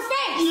off your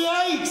face.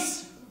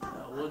 Yikes!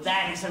 Well,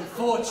 that is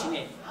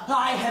unfortunate.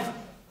 I have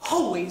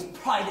always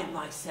prided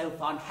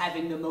myself on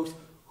having the most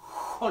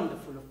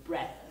wonderful of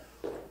breath.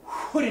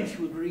 Wouldn't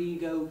you agree,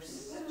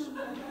 Ghost?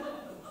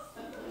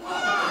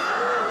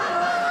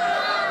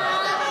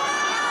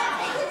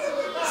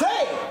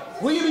 Say,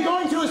 will you be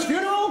going to his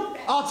funeral?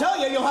 I'll tell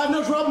you, you'll have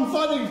no problem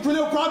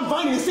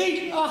finding a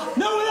seat.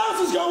 No one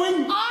else is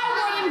going.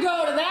 I wouldn't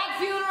go to that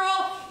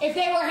funeral if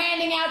they were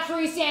handing out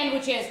free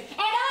sandwiches. And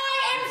I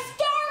am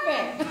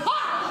starving.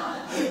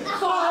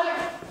 Father.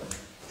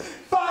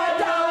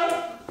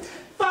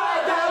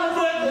 $5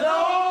 foot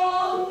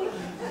long.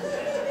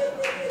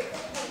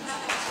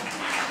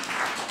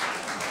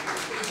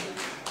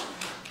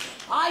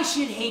 I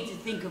should hate to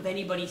think of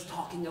anybody's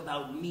talking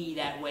about me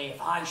that way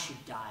if I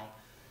should die.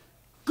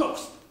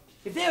 Ghost,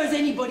 if there is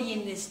anybody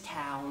in this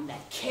town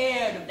that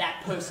cared of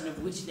that person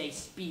of which they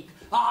speak,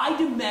 I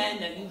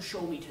demand that you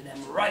show me to them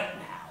right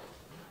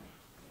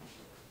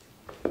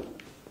now.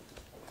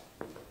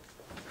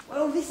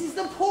 Well, this is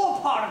the poor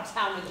part of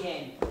town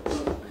again.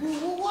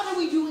 What are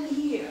we doing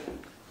here?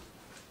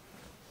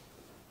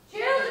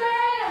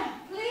 Children,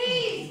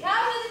 please,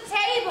 come to the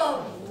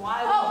table.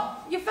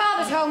 Oh, your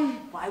father's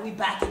home. Why are we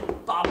back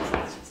at Bob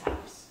Cratchit's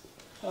house?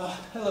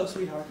 Hello,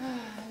 sweetheart.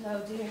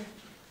 Hello, dear.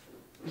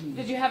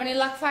 Did you have any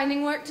luck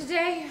finding work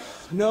today?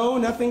 No,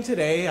 nothing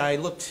today. I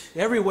looked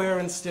everywhere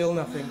and still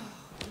nothing.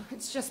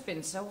 It's just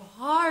been so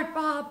hard,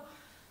 Bob.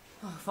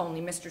 Oh, if only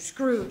Mr.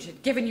 Scrooge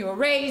had given you a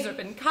raise or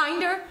been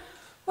kinder.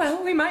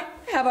 Well, we might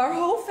have our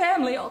whole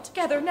family all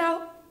together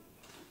now.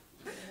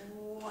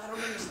 Oh, I don't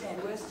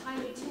understand. Where's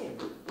Tiny Tim?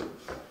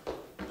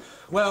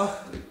 Well,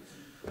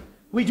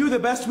 we do the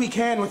best we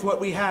can with what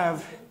we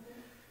have.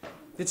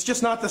 It's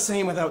just not the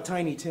same without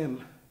Tiny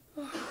Tim.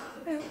 Oh,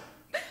 well,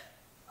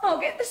 I'll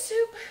get the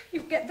soup.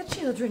 You get the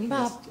children,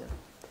 Bob. Yes,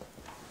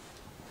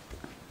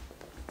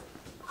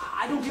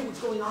 I don't get what's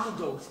going on,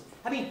 Ghost.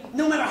 I mean,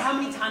 no matter how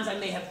many times I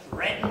may have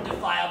threatened to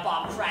fire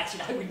Bob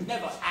Cratchit, I would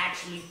never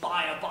actually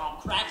fire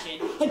Bob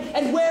Cratchit.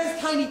 And where's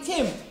Tiny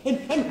Tim?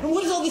 And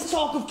what is all this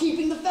talk of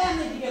keeping the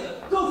family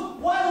together? Ghost,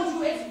 why won't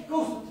you answer?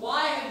 Ghost,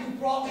 why have you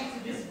brought me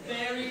to this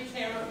very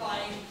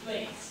terrifying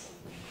place?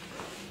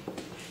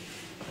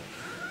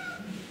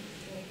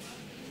 Okay.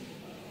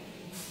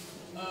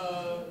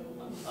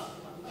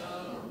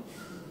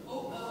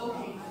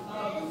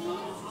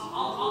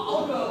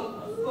 I'll go.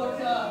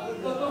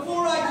 But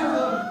before I do,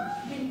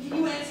 can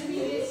you answer me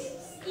this?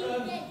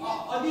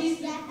 Are these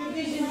the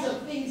visions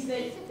of things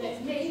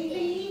that may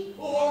be,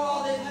 or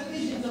are they the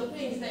visions of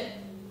things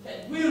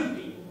that will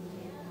be?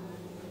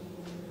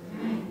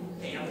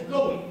 Okay, I'm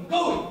going.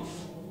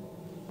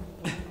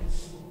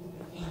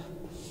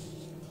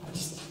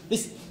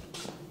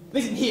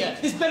 Listen here.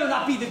 This better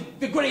not be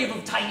the grave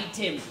of Tiny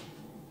Tim.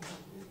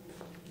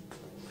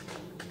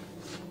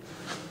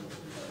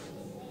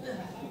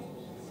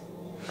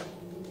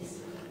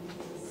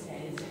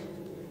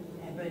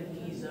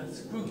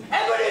 Scrooge.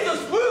 Ebenezer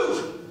Scrooge!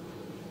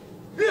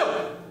 No,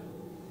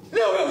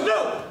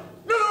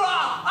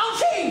 I'll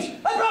change!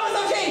 I promise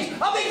I'll change!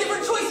 I'll make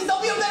different choices!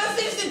 I'll be a better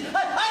citizen! I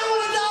don't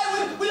want to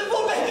die with a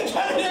full bank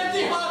account and an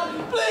empty heart!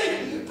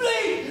 Please,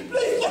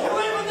 get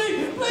away from me!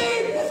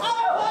 Please!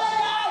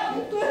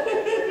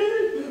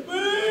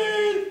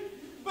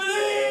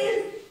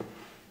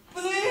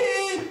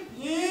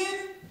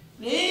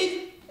 Please!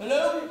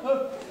 Hello?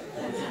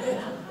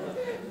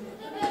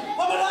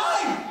 I'm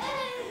alive!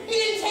 He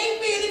didn't take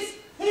me and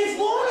it's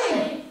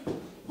morning!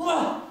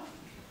 Well,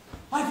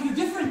 I feel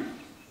different.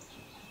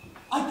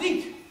 I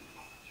think,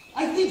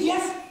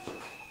 yes.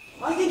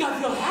 I think I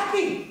feel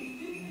happy.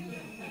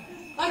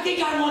 I think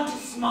I want to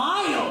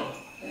smile.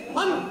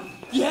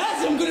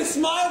 I'm gonna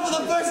smile for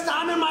the first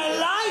time in my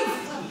life.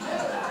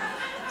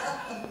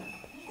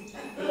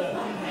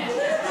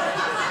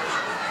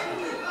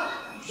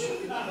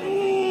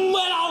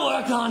 Well, I'll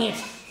work on it.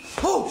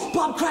 Oh,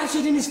 Bob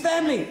Cratchit and his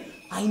family.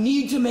 I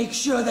need to make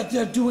sure that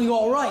they're doing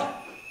all right.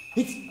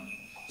 It's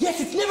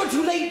never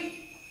too late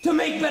to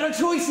make better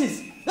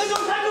choices. There's no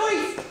time to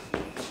waste.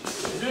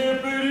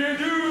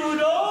 Zippity-doo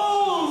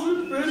dolls,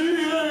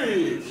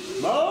 zippity-day.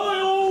 My,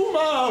 oh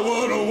my,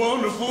 what a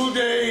wonderful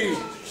day.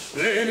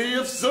 Plenty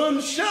of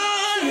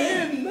sunshine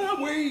in my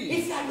way.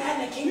 It's that man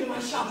that came to my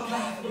shop on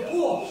behalf of the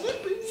poor.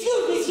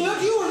 Excuse me, sir,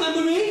 do you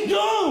remember me?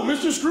 No,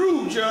 Mr.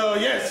 Scrooge,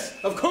 yes.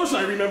 Of course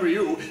I remember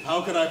you.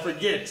 How could I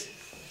forget?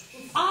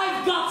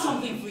 I've got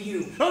something for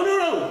you.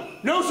 Oh,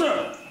 no,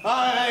 sir.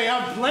 I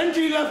have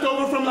plenty left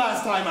over from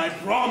last time, I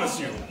promise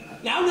you.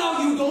 Now,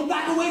 you don't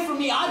back away from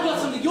me. I've got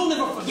something you'll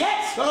never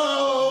forget.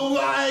 Oh,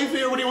 I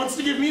fear what he wants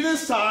to give me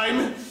this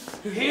time.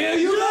 Here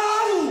you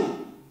go.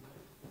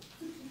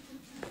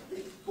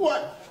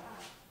 What?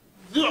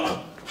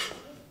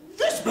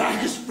 This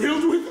bag is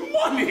filled with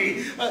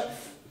money.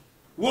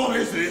 What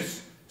is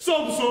this?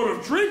 Some sort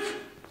of trick?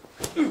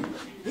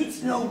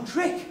 It's no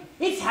trick.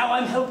 It's how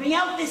I'm helping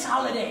out this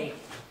holiday.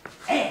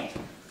 And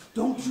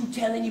don't you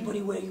tell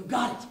anybody where you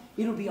got it.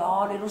 It'll be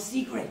our little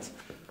secret.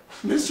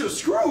 Mr.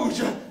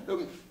 Scrooge,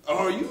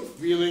 are you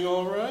feeling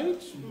all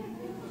right?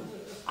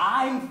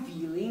 I'm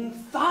feeling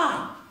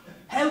fine.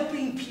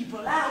 helping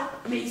people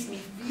out makes me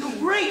feel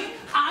great.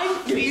 I'm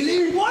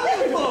feeling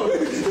wonderful.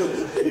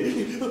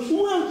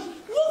 Well,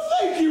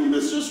 thank you,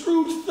 Mr.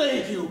 Scrooge,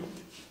 thank you.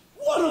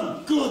 What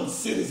a good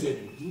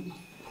citizen.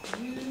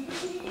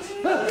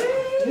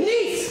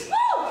 Niece!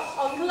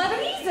 Oh, Uncle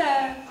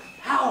Ebenezer.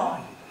 How are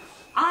you?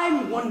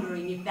 I'm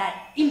wondering if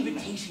that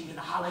invitation to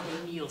the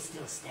holiday meal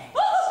still stands.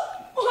 Oh,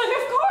 why,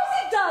 of course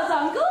it does,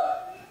 Uncle.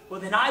 Well,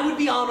 then I would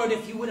be honored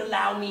if you would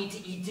allow me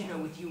to eat dinner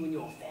with you and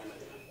your family.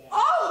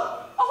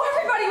 Oh,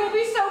 everybody will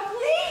be so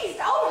pleased.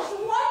 Oh, it's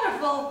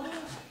wonderful.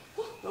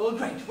 Oh,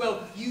 great.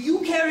 Well, you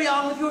carry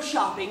on with your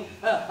shopping.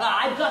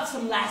 I've got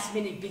some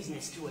last-minute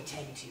business to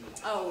attend to.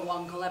 Oh,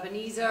 Uncle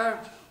Ebenezer,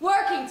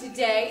 working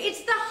today.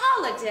 It's the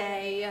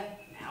holiday.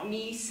 Now,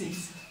 niece,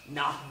 it's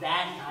not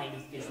that kind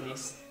of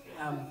business.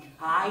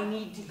 I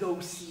need to go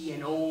see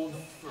an old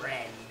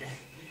friend.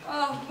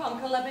 Oh,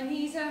 Uncle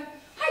Ebenezer,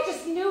 I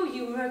just knew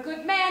you were a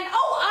good man.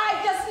 Oh, I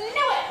just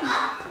knew it.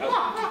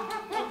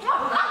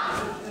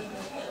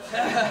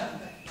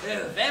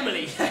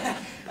 Family.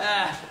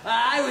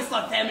 I always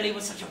thought family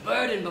was such a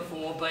burden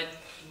before, but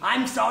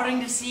I'm starting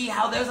to see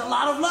how there's a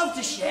lot of love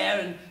to share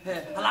and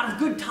a lot of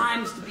good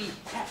times to be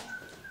had.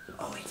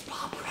 Oh, it's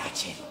Bob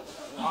Cratchit.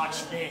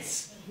 Watch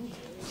this.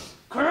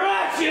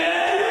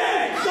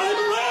 Cratchit!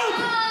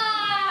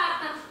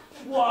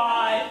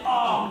 Why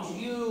aren't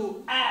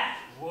you at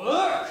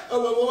work?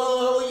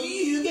 Well,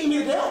 you gave me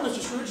the day off, Mr.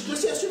 Scrooge,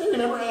 just yesterday.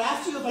 Remember, I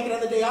asked you if I could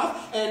have the day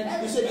off, and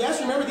you said yes.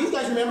 Remember, these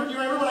guys remember. Do you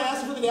remember when I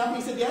asked you for the day off and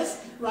you said yes?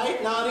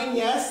 Right? Nodding,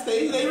 yes.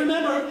 They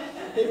remember.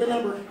 They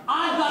remember.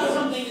 I've got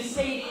something to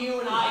say to you,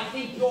 and I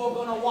think you're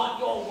going to want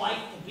your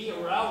wife to be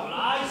around when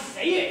I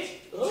say it.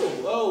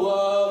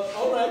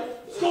 All right.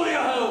 Let's go to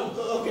your home.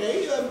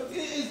 Okay,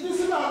 is this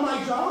about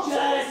my job?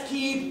 Just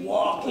keep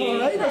walking.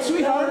 All right,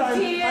 sweetheart,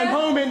 I'm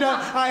home, and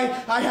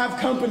I have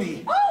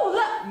company. Oh,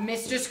 look,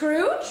 Mr.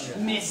 Scrooge.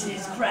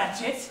 Mrs.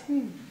 Cratchit.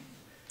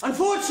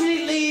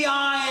 Unfortunately,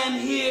 I am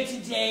here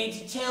today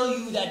to tell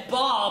you that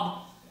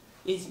Bob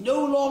is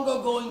no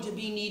longer going to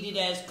be needed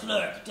as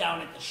clerk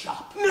down at the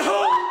shop.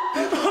 No!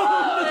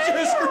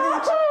 Mr.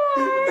 Scrooge!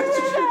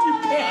 Mr. Scrooge, you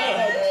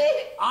can't!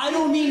 I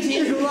don't mean to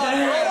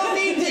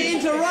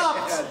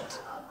interrupt.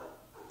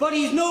 But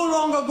he's no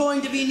longer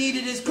going to be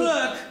needed as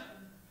clerk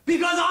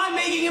because I'm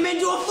making him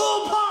into a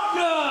full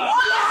partner.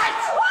 What?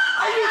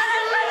 Are you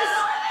serious?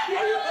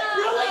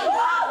 Really?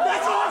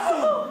 That's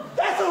awesome!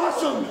 That's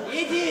awesome!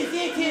 It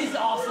is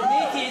awesome.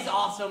 It is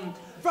awesome.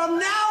 From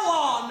now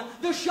on,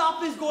 the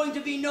shop is going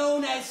to be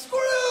known as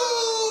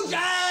Scrooge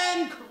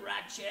and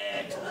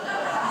Cratchit.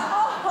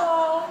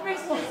 Oh,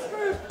 Mr.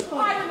 Scrooge,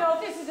 I don't know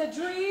if this is a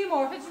dream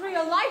or if it's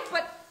real life,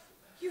 but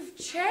you've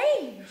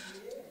changed.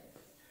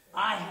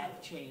 I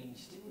have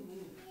changed.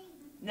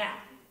 Now,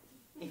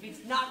 if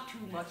it's not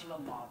too much of a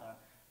bother,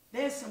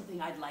 there's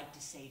something I'd like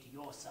to say to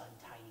your son,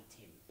 Tiny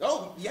Tim.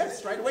 Oh,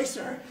 yes, right away,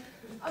 sir.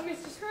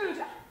 Mr. Scrooge,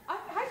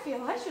 I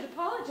feel I should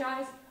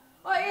apologize.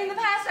 In the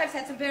past, I've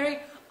said some very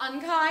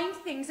unkind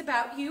things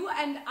about you,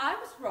 and I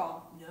was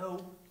wrong.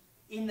 No,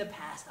 in the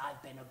past,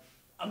 I've been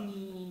a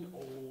mean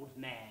old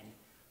man.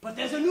 But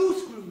there's a new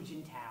Scrooge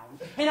in town,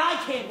 and I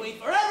can't wait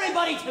for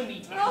everybody to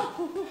meet him. Oh.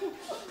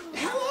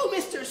 Hello,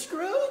 Mr.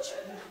 Scrooge.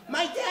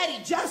 My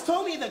daddy just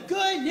told me the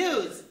good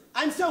news.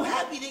 I'm so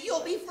happy that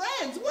you'll be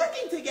friends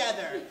working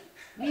together.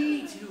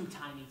 Me too,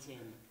 Tiny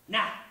Tim.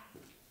 Now,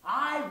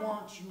 I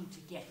want you to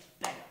get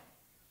better.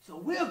 So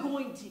we're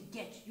going to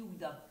get you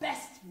the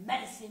best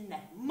medicine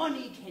that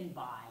money can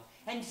buy.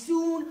 And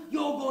soon,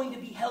 you're going to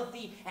be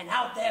healthy and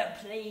out there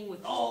playing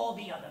with all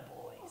the other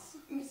boys.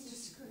 Mr.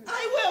 Scrooge.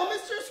 I will,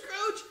 Mr.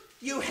 Scrooge.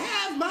 You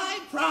have my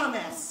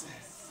promise.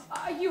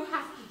 You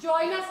have to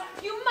join us.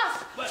 You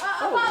must. But-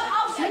 Bob,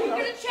 I'll get you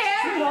a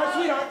chair.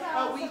 Sweetheart,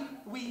 I'm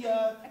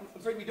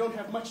afraid we don't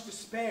have much to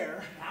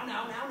spare.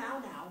 Now.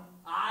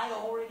 I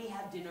already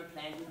have dinner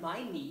planned with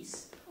my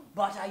niece,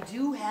 but I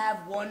do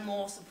have one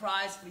more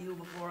surprise for you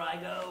before I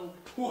go.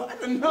 What?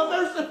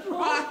 Another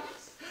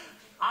surprise?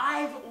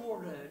 I've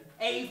ordered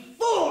a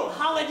full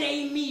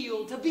holiday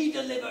meal to be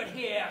delivered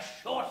here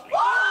shortly.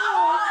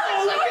 Oh,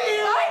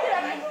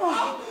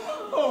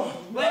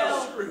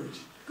 Well, Scrooge.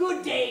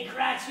 Good day,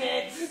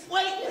 Cratchit.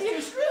 Wait,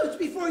 Mr. Scrooge,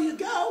 before you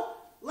go,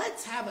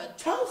 let's have a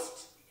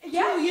toast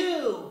Yes. to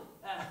you.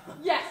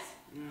 Yes.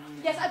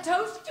 Yes, a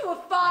toast to a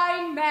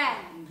fine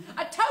man.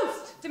 A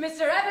toast to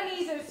Mr.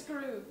 Ebenezer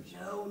Scrooge.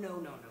 No.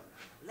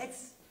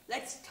 Let's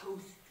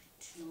toast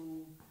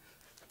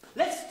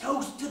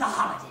to the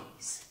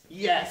holidays.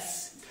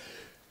 Yes.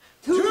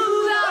 To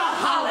the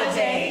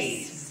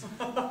holidays.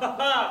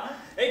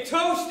 A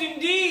toast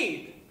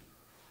indeed.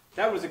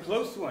 That was a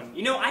close one.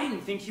 You know, I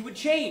didn't think he would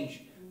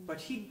change,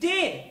 but he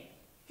did.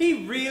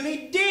 He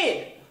really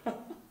did.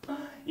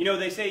 You know,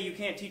 they say you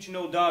can't teach an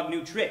old dog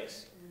new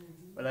tricks.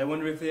 Well, I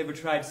wonder if they ever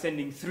tried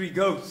sending 3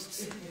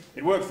 ghosts.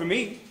 It worked for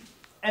me.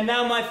 And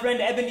now my friend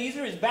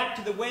Ebenezer is back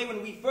to the way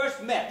when we first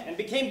met and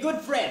became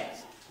good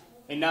friends.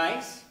 A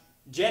nice,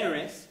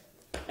 generous,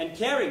 and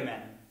caring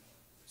man.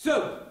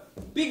 So,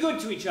 be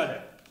good to each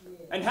other,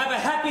 and have a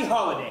happy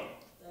holiday.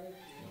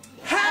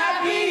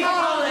 Happy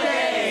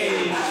holidays!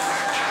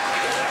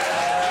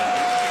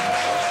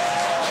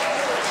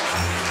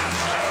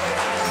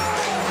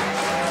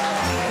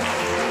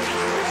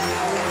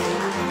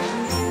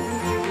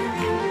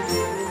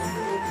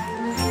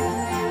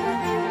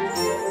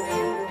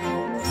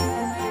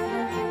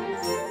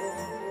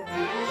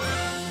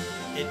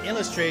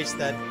 demonstrates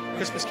that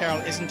Christmas Carol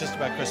isn't just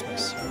about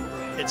Christmas.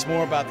 It's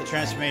more about the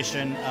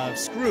transformation of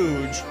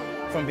Scrooge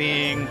from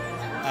being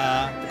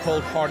the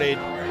cold-hearted,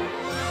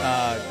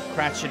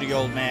 crotchety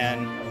old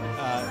man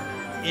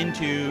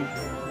into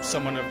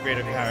someone of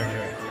greater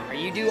character.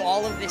 You do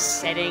all of this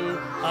setting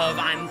of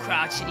I'm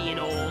crotchety and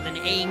old and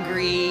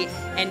angry,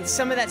 and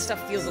some of that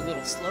stuff feels a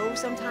little slow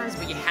sometimes,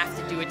 but you have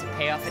to do it to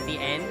pay off at the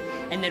end.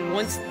 And then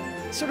once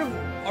sort of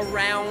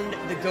around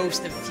the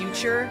ghost of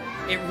future,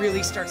 it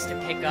really starts to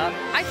pick up.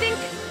 I think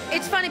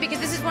it's funny because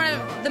this is one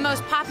of the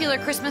most popular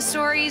Christmas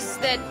stories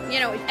that, you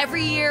know,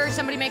 every year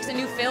somebody makes a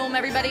new film,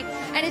 everybody.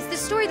 And it's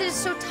this story that is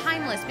so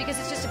timeless because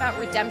it's just about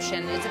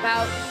redemption. It's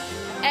about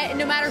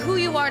no matter who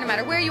you are, no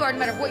matter where you are, no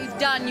matter what you've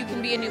done, you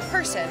can be a new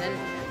person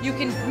and you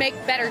can make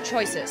better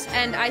choices.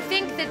 And I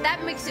think that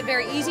that makes it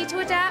very easy to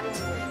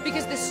adapt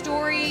because the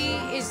story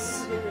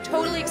is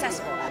totally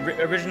accessible.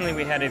 Originally,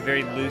 we had a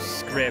very loose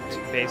script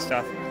based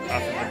off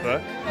of the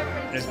book.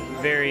 It was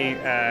very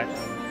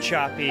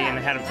choppy and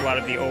it had a lot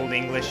of the old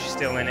English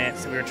still in it,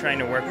 so we were trying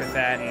to work with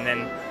that, and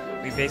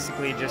then we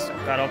basically just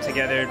got all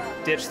together,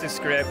 ditched the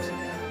script,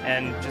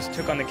 and just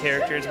took on the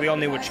characters. We all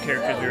knew which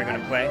characters we were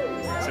going to play,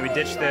 so we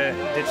ditched the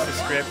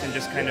script and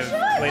just kind of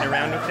played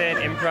around with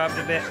it, improv'd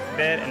a bit,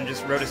 and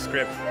just wrote a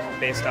script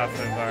based off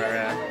of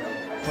our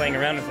playing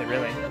around with it,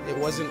 really. It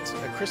wasn't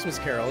a Christmas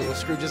Carol, it was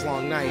Scrooge's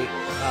Long Night,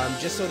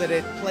 just so that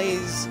it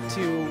plays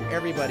to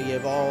everybody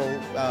of all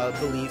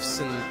beliefs,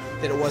 and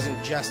that it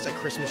wasn't just a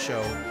Christmas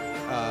show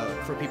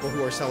for people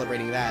who are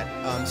celebrating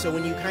that. So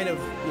when you kind of,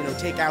 you know,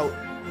 take out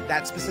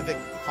that specific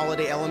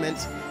holiday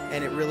element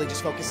and it really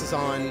just focuses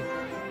on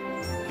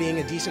being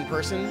a decent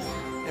person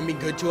and being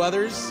good to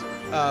others,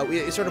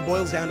 it sort of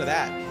boils down to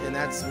that. And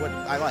that's what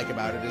I like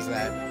about it, is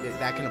that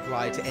that can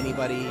apply to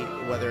anybody,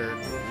 whether,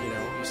 you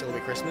know, you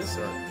celebrate Christmas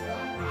or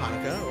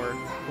Hanukkah or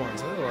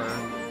Kwanzaa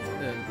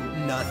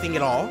or nothing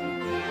at all.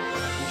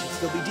 We should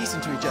still be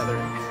decent to each other.